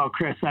enough about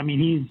Chris. I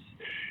mean,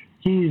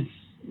 he's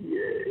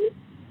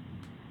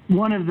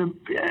one of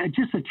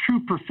just a true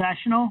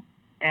professional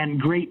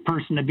and great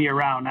person to be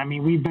around. I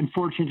mean, we've been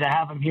fortunate to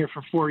have him here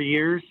for 4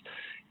 years,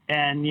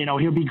 and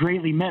he'll be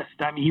greatly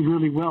missed. I mean, he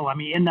really will. I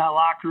mean, in that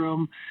locker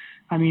room,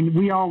 I mean,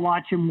 we all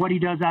watch him, what he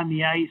does on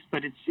the ice,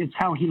 but it's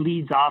how he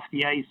leads off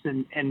the ice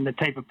and the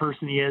type of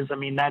person he is. I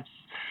mean,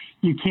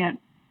 you can't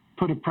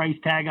put a price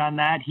tag on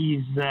that.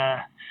 He's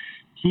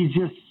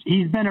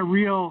been a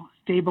real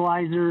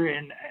stabilizer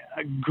and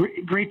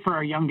great for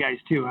our young guys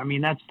too. I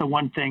mean, that's the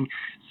one thing.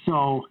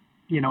 So,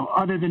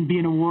 other than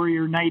being a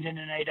Warrior night in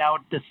and night out,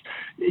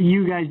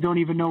 you guys don't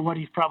even know what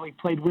he's probably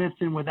played with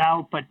and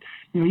without. But,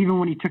 even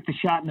when he took the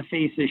shot in the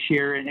face this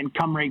year and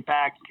come right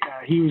back,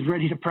 he was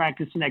ready to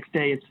practice the next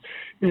day.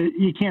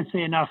 You can't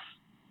say enough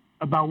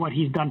about what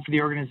he's done for the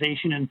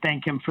organization, and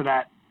thank him for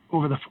that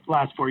over the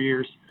last 4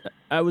 years.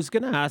 I was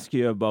going to ask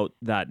you about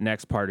that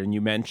next part, and you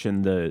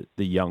mentioned the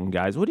young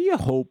guys. What do you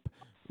hope,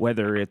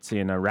 whether it's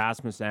in a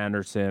Rasmus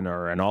Anderson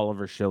or an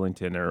Oliver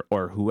Shillington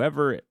or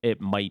whoever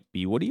it might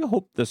be, what do you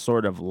hope the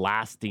sort of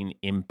lasting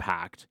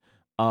impact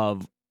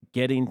of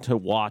getting to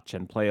watch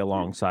and play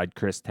alongside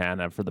Chris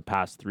Tanev for the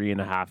past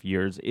 3.5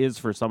 years is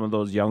for some of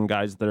those young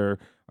guys that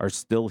are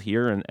still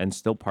here and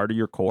still part of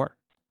your core?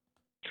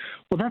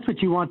 Well, that's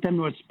what you want them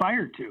to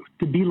aspire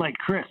to be like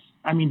Chris.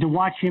 I mean, to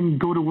watch him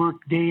go to work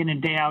day in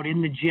and day out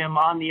in the gym,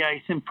 on the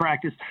ice, in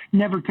practice. He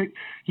never takes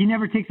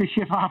a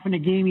shift off in a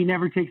game. He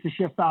never takes a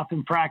shift off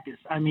in practice.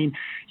 I mean,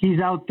 he's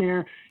out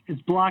there,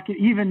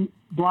 even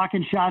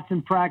blocking shots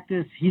in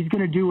practice. He's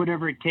going to do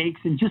whatever it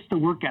takes, and just the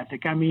work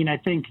ethic. I mean, I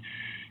think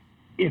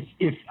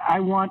if I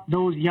want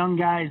those young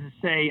guys to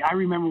say, I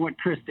remember what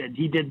Chris did.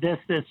 He did this,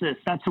 this, this.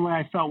 That's the way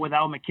I felt with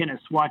Al McInnes,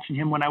 watching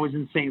him when I was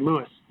in St.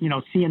 Louis.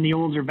 Seeing the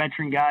older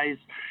veteran guys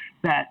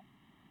that,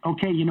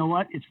 okay, you know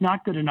what? It's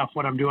not good enough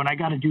what I'm doing. I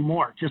got to do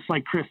more, just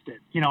like Chris did.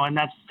 And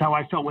that's how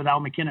I felt with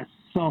Al McInnes.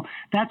 So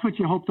that's what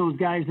you hope those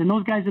guys, and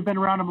those guys have been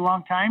around him a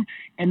long time,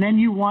 and then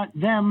you want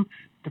them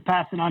to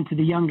pass it on to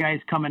the young guys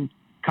coming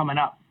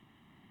up.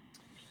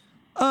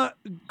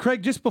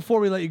 Craig, just before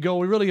we let you go,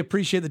 we really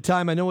appreciate the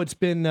time. I know it's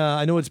been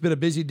a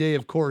busy day,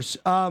 of course.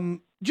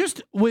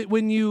 Just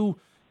when you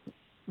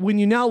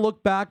now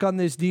look back on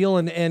this deal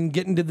and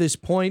getting to this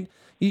point,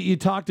 you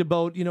talked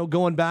about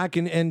going back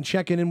and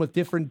checking in with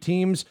different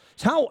teams.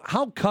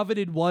 How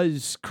coveted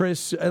was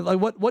Chris? Like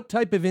what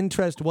type of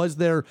interest was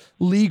there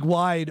league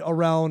wide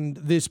around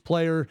this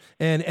player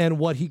and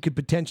what he could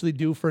potentially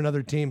do for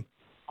another team?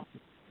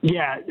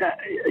 Yeah,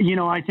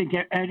 I think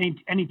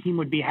any team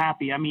would be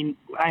happy. I mean,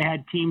 I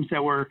had teams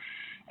that were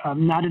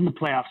not in the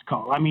playoffs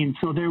call. I mean,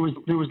 so there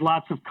was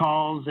lots of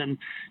calls, and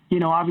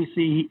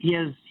obviously he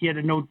had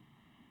a no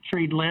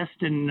trade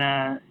list, and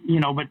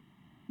but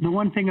the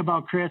one thing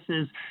about Chris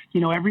is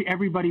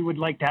everybody would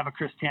like to have a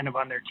Chris Tanev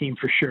on their team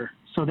for sure.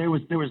 So there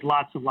was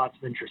lots of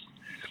interest.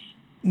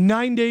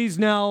 9 days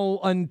now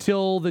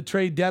until the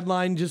trade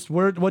deadline. Just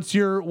what's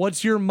your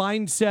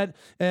mindset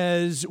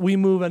as we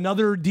move,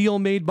 another deal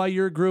made by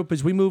your group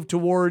as we move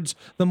towards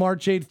the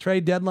March 8th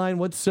trade deadline?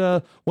 What's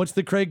the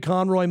Craig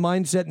Conroy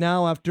mindset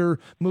now after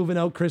moving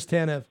out Chris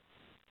Tanev?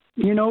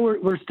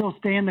 We're still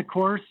staying the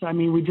course. I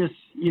mean, we just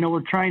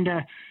we're trying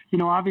to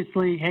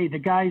obviously, hey, the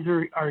guys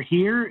are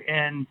here,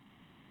 and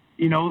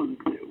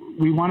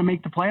we want to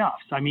make the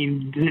playoffs. I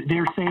mean,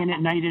 they're saying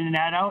it night in and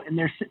night out, and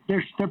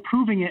they're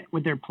proving it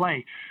with their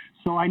play.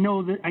 So I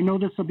know this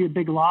will be a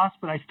big loss,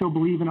 but I still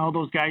believe in all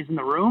those guys in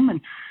the room, and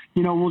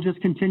we'll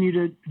just continue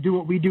to do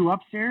what we do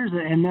upstairs,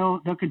 and they'll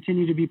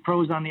continue to be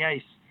pros on the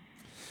ice.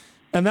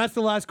 And that's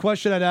the last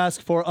question I'd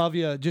ask of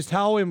you. Just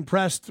how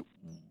impressed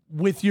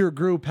with your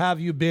group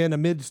have you been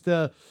amidst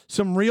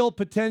some real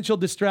potential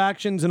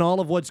distractions and all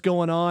of what's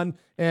going on,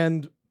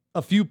 and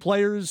a few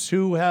players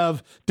who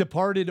have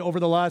departed over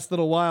the last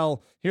little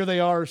while? Here they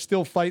are,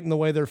 still fighting the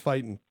way they're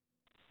fighting.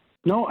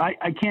 No,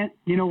 I can't.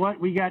 You know what?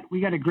 We got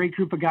a great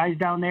group of guys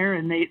down there,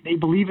 and they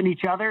believe in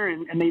each other,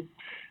 and they,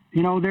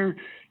 they're.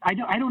 I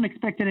don't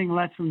expect anything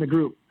less from the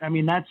group. I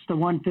mean, that's the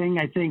one thing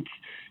I think.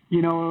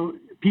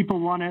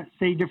 People want to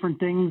say different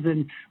things,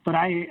 but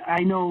I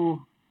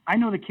know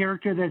the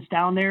character that's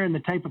down there and the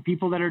type of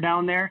people that are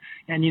down there,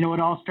 and it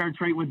all starts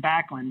right with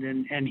Backlund,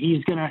 and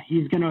he's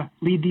gonna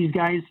lead these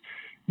guys.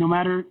 No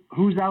matter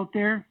who's out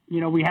there,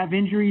 we have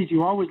injuries.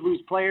 You always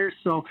lose players.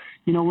 So,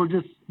 we're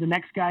just the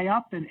next guy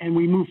up, and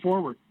we move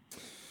forward.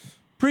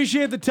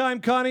 Appreciate the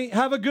time, Connie.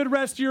 Have a good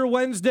rest of your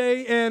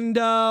Wednesday, and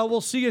we'll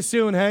see you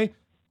soon, hey?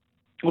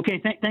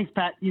 Okay, thanks,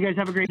 Pat. You guys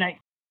have a great night.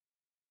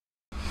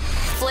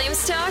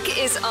 Flames Talk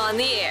is on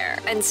the air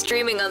and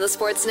streaming on the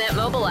Sportsnet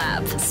mobile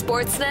app.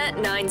 Sportsnet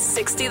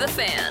 960 The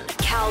Fan,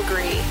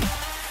 Calgary.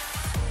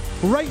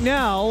 Right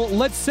now,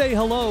 let's say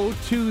hello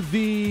to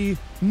the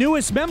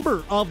newest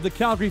member of the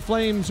Calgary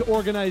Flames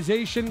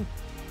organization.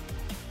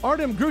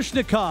 Artem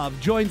Grushnikov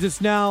joins us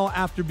now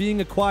after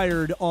being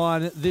acquired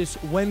on this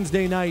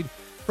Wednesday night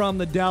from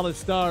the Dallas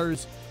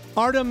Stars.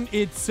 Artem,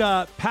 it's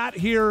Pat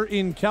here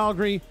in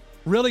Calgary.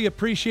 Really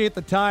appreciate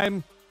the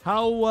time.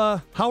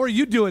 How are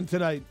you doing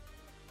tonight?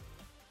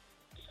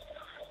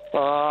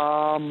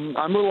 I'm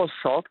a little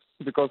shocked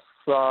because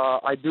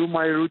I do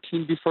my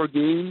routine before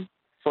game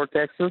for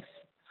Texas.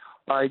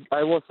 I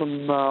was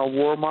on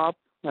warm-up,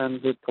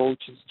 and the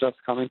coach is just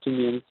coming to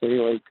me and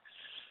say,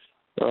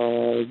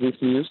 this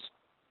news.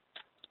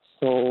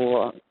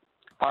 So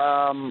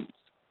I'm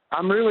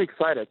really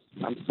excited.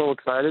 I'm so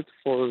excited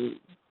for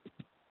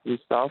this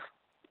stuff.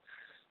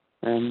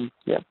 And,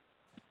 yeah.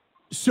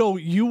 So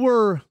you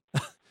were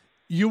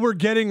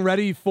getting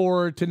ready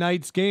for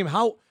tonight's game.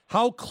 How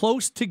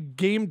close to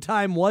game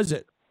time was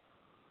it?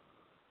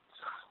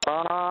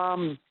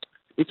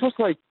 It was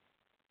like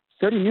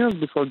 30 minutes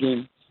before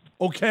game.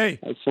 Okay.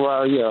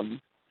 So yeah,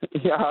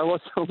 I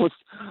was almost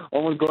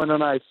going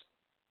on ice,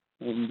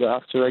 and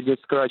after I get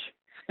scratched.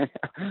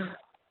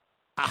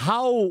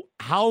 How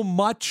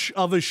much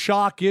of a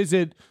shock is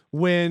it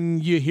when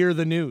you hear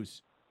the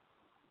news?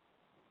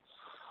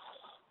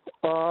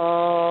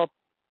 It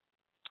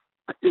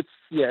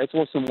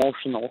was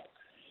emotional.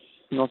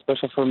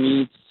 Especially for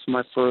me, it's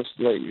my first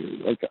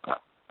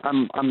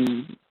I'm a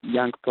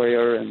young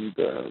player, and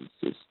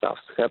this stuff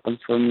happened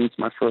for me. It's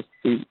my first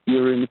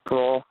year in the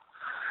pro.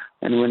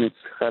 And when it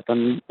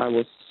happened, I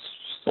was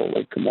so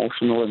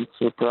emotional and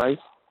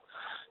surprised.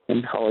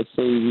 And how I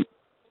say,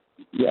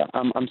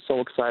 I'm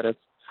so excited.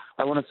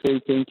 I want to say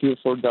thank you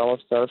for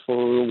Dallas Stars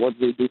for what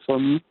they did for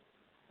me.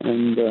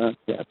 And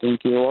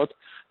thank you a lot.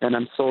 And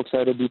I'm so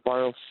excited to be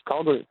part of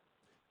Calgary.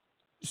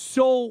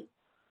 So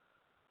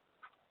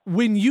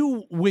when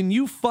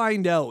you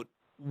find out,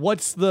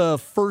 what's the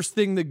first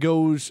thing that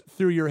goes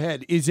through your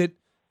head? Is it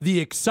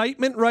the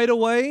excitement right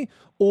away,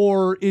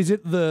 or is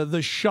it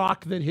the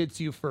shock that hits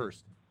you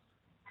first?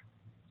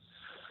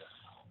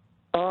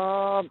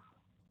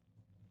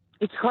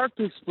 It's hard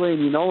to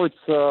explain.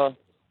 It's a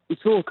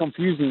little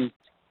confusing.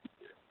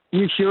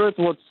 You hear it,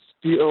 what's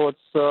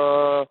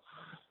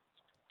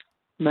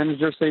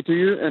manager say to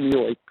you, and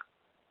you're like,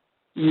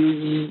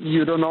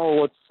 you don't know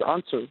what's the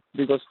answer,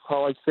 because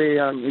how I say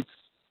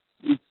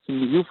it's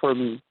new for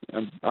me,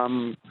 and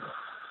I'm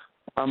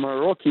a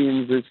rookie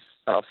in this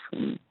stuff,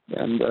 and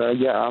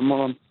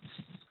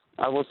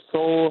I was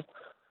so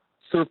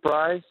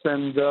surprised,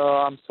 and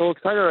I'm so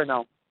excited right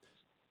now.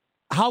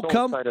 How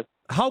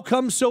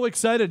come so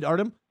excited,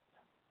 Artem?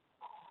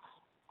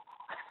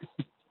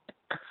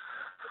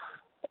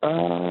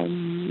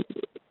 I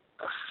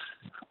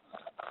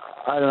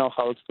don't know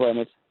how to explain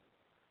it.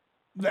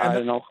 I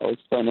don't know how to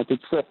explain it.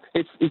 It's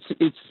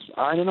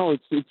I don't know.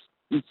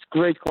 It's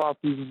great club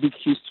with big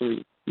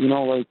history.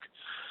 I'm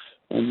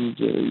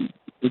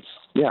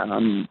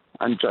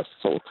just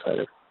so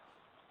excited.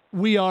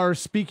 We are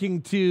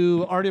speaking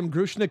to Artem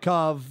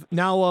Grushnikov,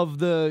 now of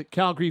the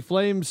Calgary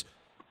Flames.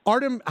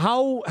 Artem,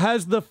 how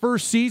has the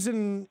first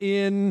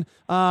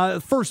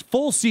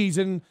full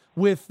season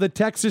with the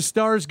Texas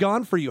Stars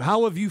gone for you?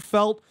 How have you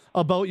felt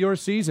about your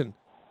season?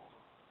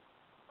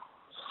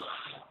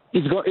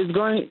 It's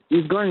going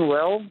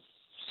well.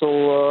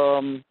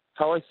 So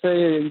how I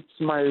say, it's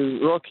my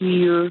rookie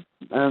year,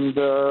 and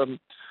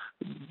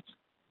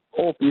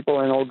all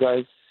people and all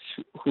guys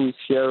who's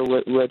here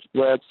with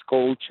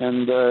coach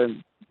and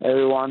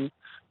everyone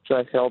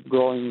try to help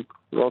growing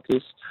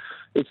rookies.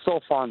 It's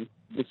so fun.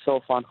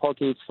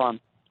 Hockey is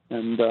fun,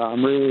 and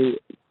I'm really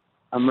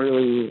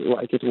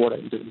like it what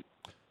I do.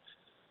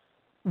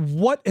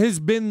 What has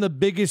been the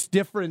biggest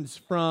difference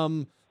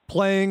from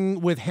playing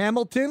with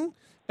Hamilton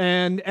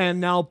and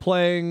now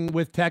playing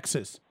with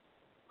Texas?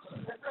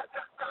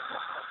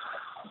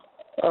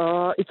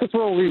 It's a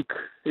pro league.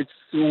 It's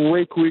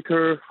way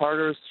quicker,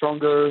 harder,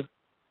 stronger.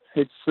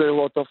 It's a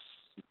lot of.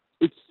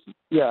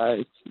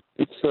 You're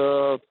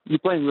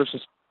playing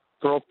versus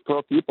pro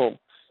people,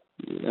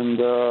 and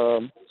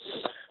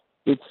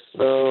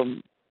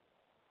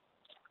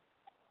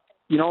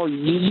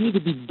you need to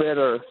be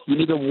better. You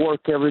need to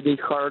work every day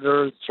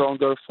harder,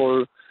 stronger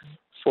for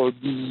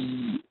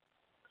the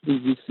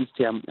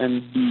system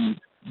and be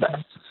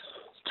best.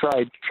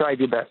 Try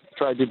the best.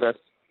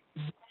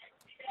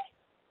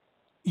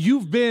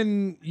 You've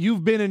been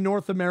in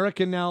North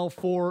America now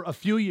for a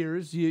few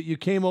years. You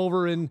came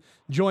over and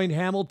joined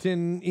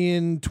Hamilton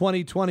in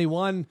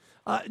 2021.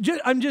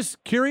 I'm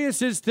just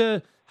curious as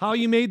to how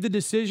you made the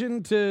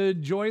decision to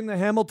join the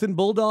Hamilton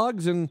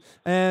Bulldogs and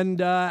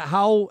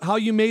how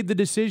you made the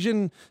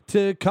decision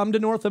to come to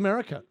North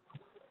America.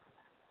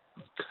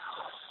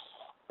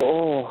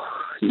 Oh,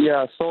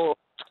 yeah. So,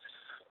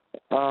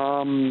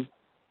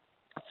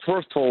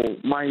 first of all,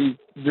 my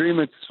dream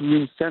is to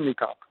win Stanley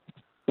Cup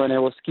when I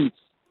was kids.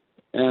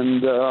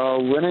 And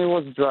when I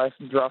was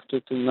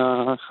drafted in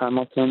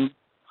Hamilton,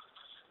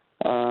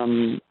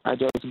 I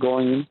just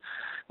going,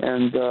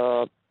 and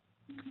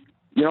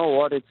you know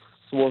what? It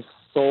was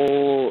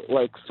so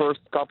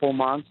first couple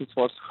months. It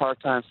was hard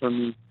time for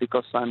me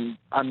because I'm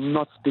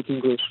not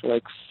speaking English.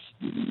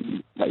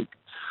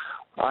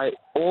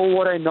 All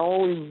what I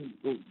know in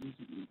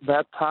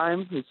that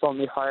time is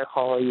only hi,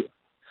 how are you.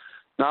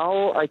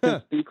 Now I can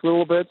speak a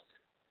little bit.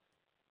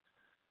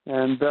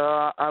 And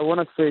I want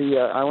to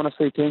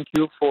say thank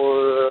you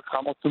for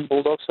Hamilton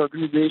Bulldogs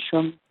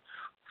organization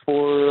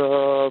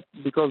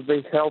because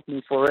they help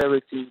me for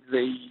everything.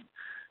 They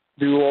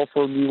do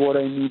offer me what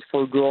I need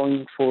for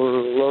growing, for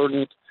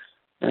learning,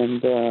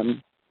 and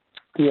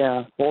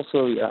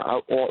Also,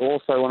 I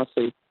want to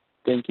say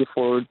thank you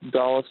for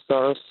Dallas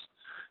Stars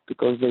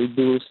because they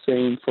do the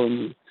same for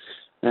me,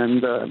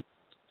 and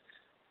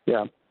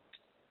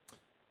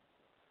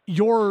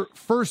Your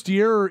first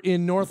year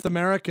in North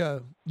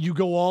America, you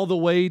go all the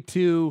way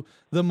to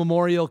the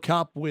Memorial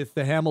Cup with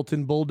the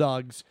Hamilton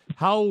Bulldogs.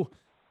 How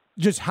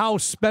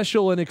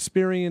special an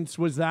experience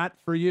was that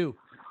for you?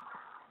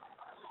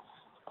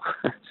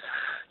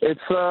 It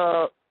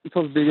was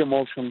big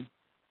emotion.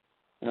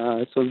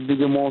 It's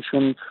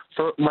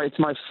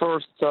my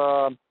first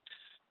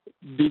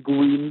big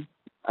win.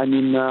 I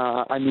mean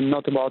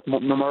not about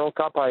Memorial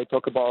Cup. I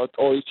talk about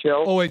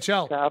OHL.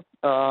 OHL Cup.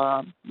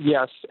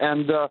 Yes,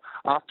 and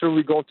after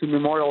we go to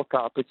Memorial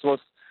Cup, it was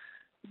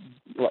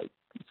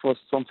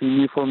something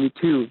new for me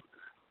too,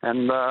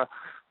 and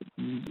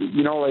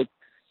you're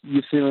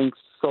feeling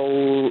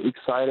so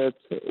excited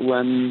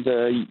when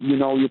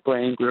you're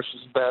playing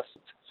versus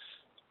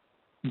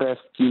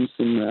best teams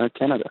in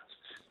Canada,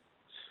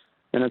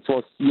 and it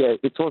was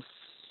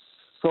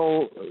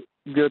so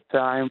good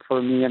time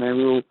for me, and I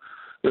will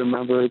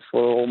remember it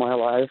for all my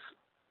life.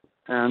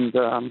 And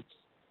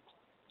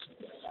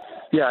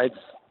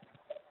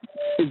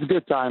it's a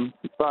good time.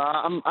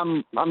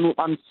 I'm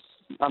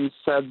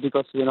sad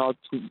because we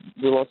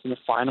lost in the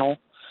final,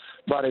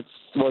 but it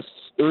was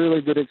a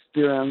really good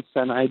experience,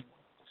 and I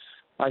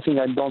think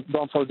I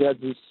don't forget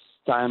this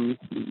time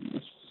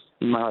in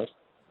my life.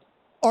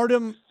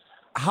 Artem,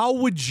 how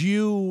would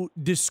you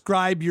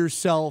describe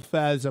yourself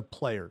as a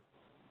player?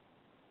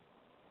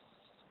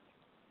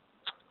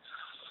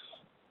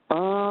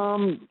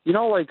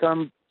 Like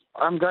I'm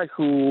a guy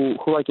who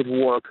like it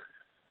work,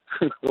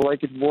 who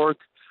like it work.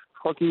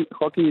 Hockey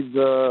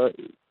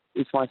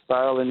is my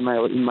style in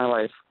my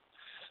life,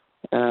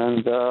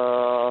 and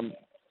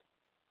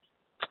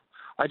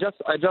I just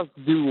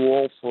do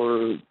all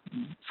for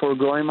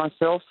growing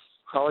myself.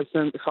 How I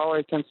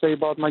can say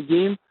about my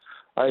game,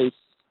 I'm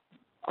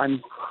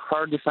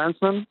hard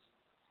defenseman,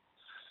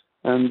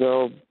 and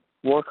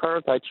work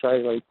hard. I try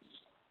like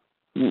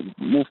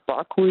move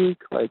puck quick,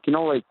 I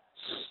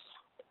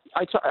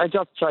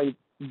just try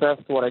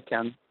best what I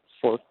can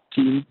for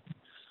team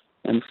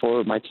and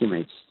for my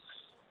teammates.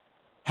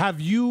 Have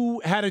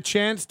you had a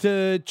chance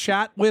to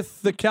chat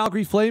with the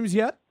Calgary Flames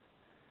yet?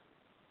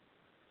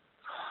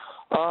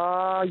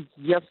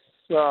 Yes,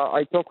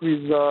 I talked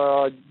with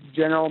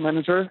general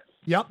manager.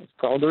 Yep.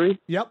 Calgary.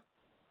 Yep.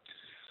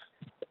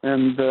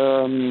 And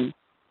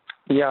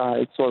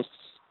it was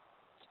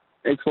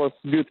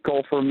good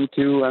call for me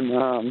too,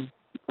 and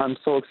I'm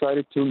so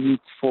excited to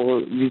meet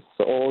with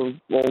all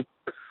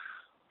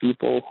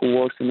people who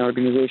works in the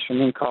organization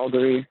in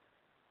Calgary.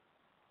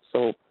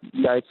 So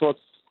yeah, it was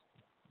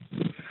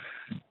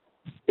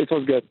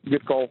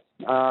good call.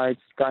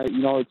 It's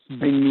it's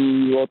bring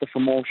me a lot of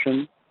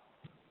emotion,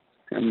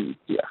 and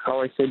yeah,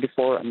 how I said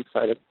before, I'm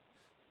excited.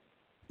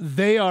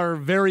 They are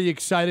very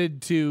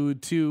excited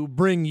to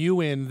bring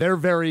you in. They're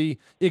very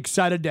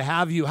excited to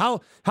have you. How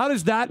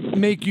does that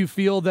make you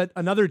feel that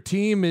another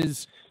team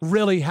is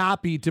really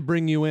happy to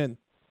bring you in?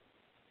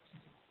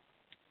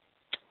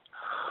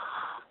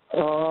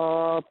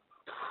 Wow,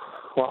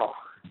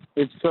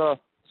 it's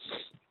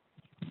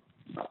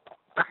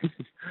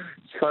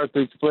it's hard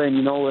to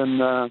explain.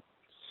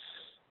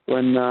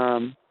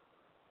 When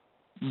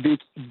big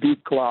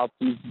club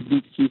with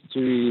big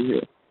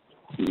history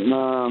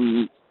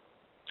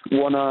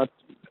wanna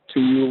to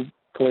you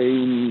play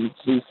in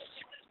this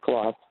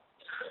club.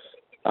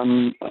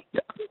 I'm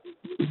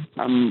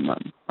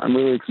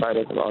really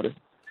excited about it.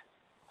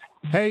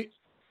 Hey,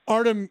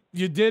 Artem,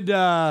 you did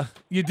a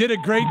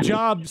great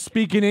job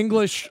speaking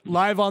English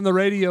live on the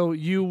radio.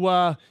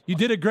 You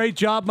did a great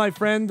job, my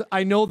friend.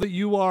 I know that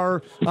you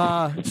are.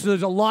 So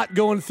there's a lot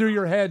going through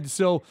your head.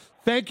 So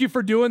thank you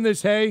for doing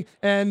this, hey,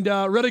 and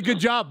really good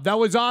job. That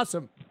was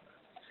awesome.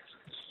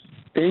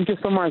 Thank you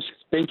so much.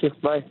 Thank you.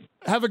 Bye.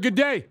 Have a good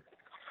day.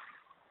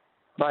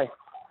 Bye.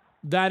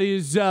 That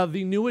is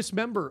the newest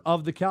member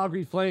of the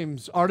Calgary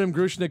Flames, Artem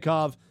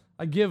Grushnikov.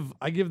 I give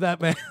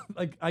that man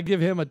I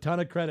give him a ton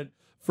of credit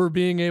for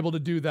being able to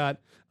do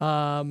that.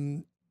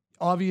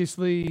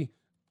 Obviously,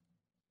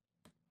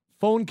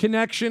 phone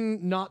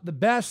connection not the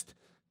best.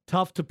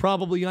 Tough to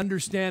probably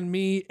understand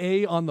me,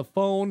 A, on the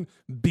phone,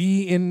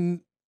 B,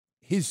 in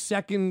his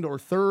second or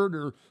third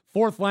or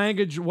fourth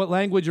language, what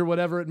language or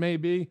whatever it may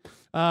be.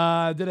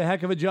 Did a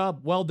heck of a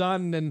job. Well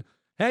done. And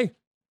hey,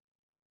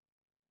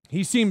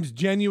 he seems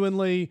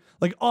genuinely,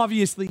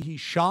 obviously he's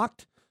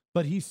shocked,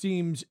 but he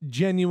seems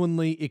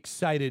genuinely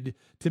excited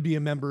to be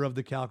a member of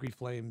the Calgary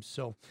Flames.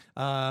 So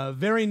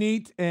very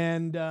neat.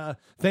 And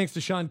thanks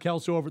to Sean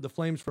Kelso over at the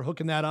Flames for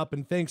hooking that up.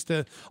 And thanks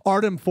to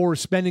Artem for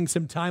spending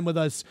some time with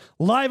us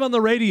live on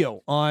the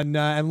radio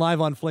and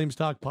live on Flames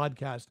Talk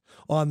podcast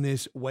on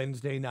this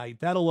Wednesday night.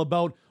 That'll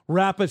about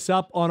wrap us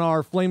up on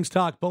our Flames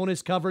Talk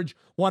bonus coverage.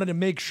 Wanted to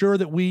make sure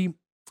that we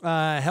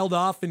held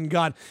off and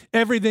got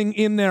everything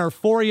in there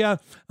for you.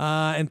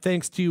 And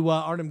thanks to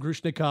Artem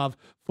Grushnikov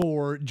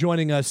for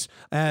joining us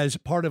as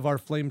part of our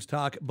Flames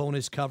Talk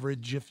bonus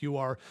coverage. If you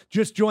are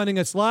just joining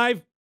us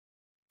live,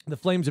 the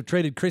Flames have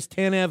traded Chris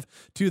Tanev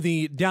to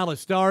the Dallas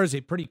Stars, a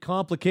pretty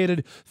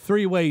complicated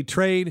three-way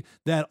trade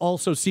that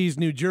also sees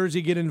New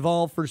Jersey get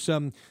involved for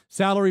some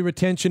salary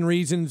retention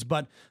reasons.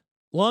 But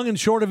long and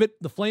short of it,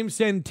 the Flames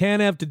send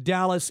Tanev to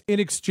Dallas. In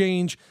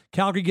exchange,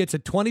 Calgary gets a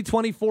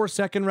 2024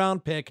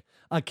 second-round pick,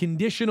 a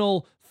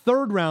conditional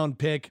third-round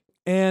pick,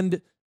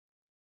 and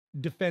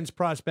defense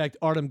prospect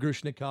Artem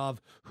Grushnikov,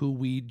 who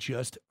we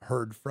just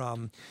heard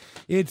from.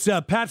 It's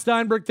Pat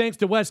Steinberg. Thanks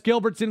to Wes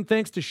Gilbertson.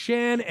 Thanks to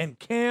Shan and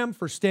Cam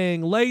for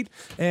staying late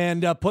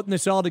and putting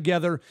this all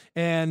together.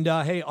 And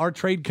hey, our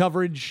trade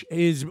coverage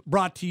is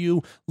brought to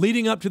you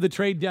leading up to the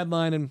trade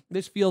deadline. And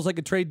this feels like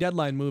a trade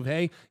deadline move,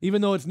 hey?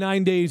 Even though it's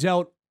 9 days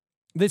out,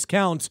 this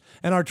counts,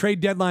 and our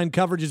trade deadline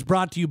coverage is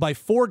brought to you by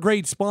 4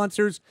 great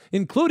sponsors,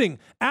 including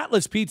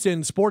Atlas Pizza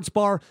and Sports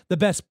Bar, the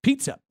best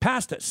pizza,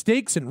 pasta,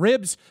 steaks, and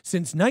ribs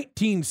since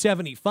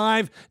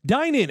 1975.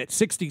 Dine in at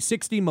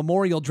 6060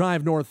 Memorial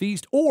Drive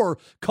Northeast, or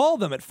call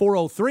them at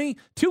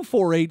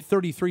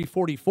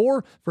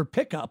 403-248-3344 for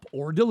pickup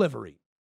or delivery.